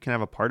 and you can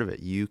have a part of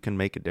it. You can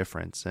make a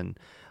difference. And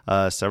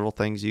several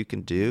things you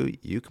can do.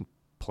 You can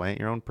plant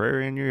your own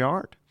prairie in your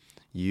yard.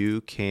 You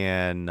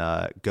can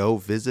go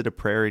visit a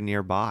prairie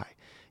nearby.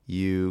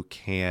 You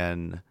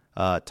can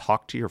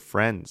Talk to your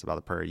friends about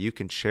the prairie. You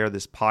can share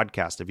this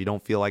podcast if you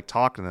don't feel like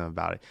talking to them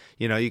about it.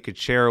 You could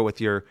share it with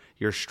your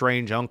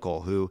strange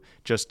uncle who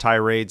just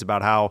tirades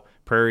about how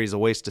prairie is a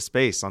waste of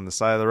space on the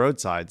side of the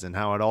roadsides and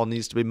how it all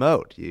needs to be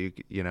mowed.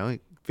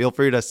 Feel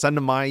free to send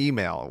them my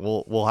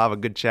email. We'll have a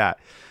good chat.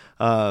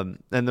 And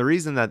the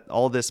reason that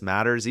all this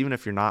matters, even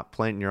if you're not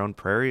planting your own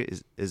prairie,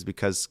 is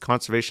because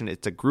conservation,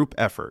 it's a group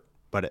effort,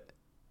 but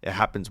it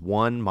happens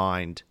one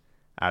mind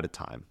at a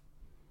time.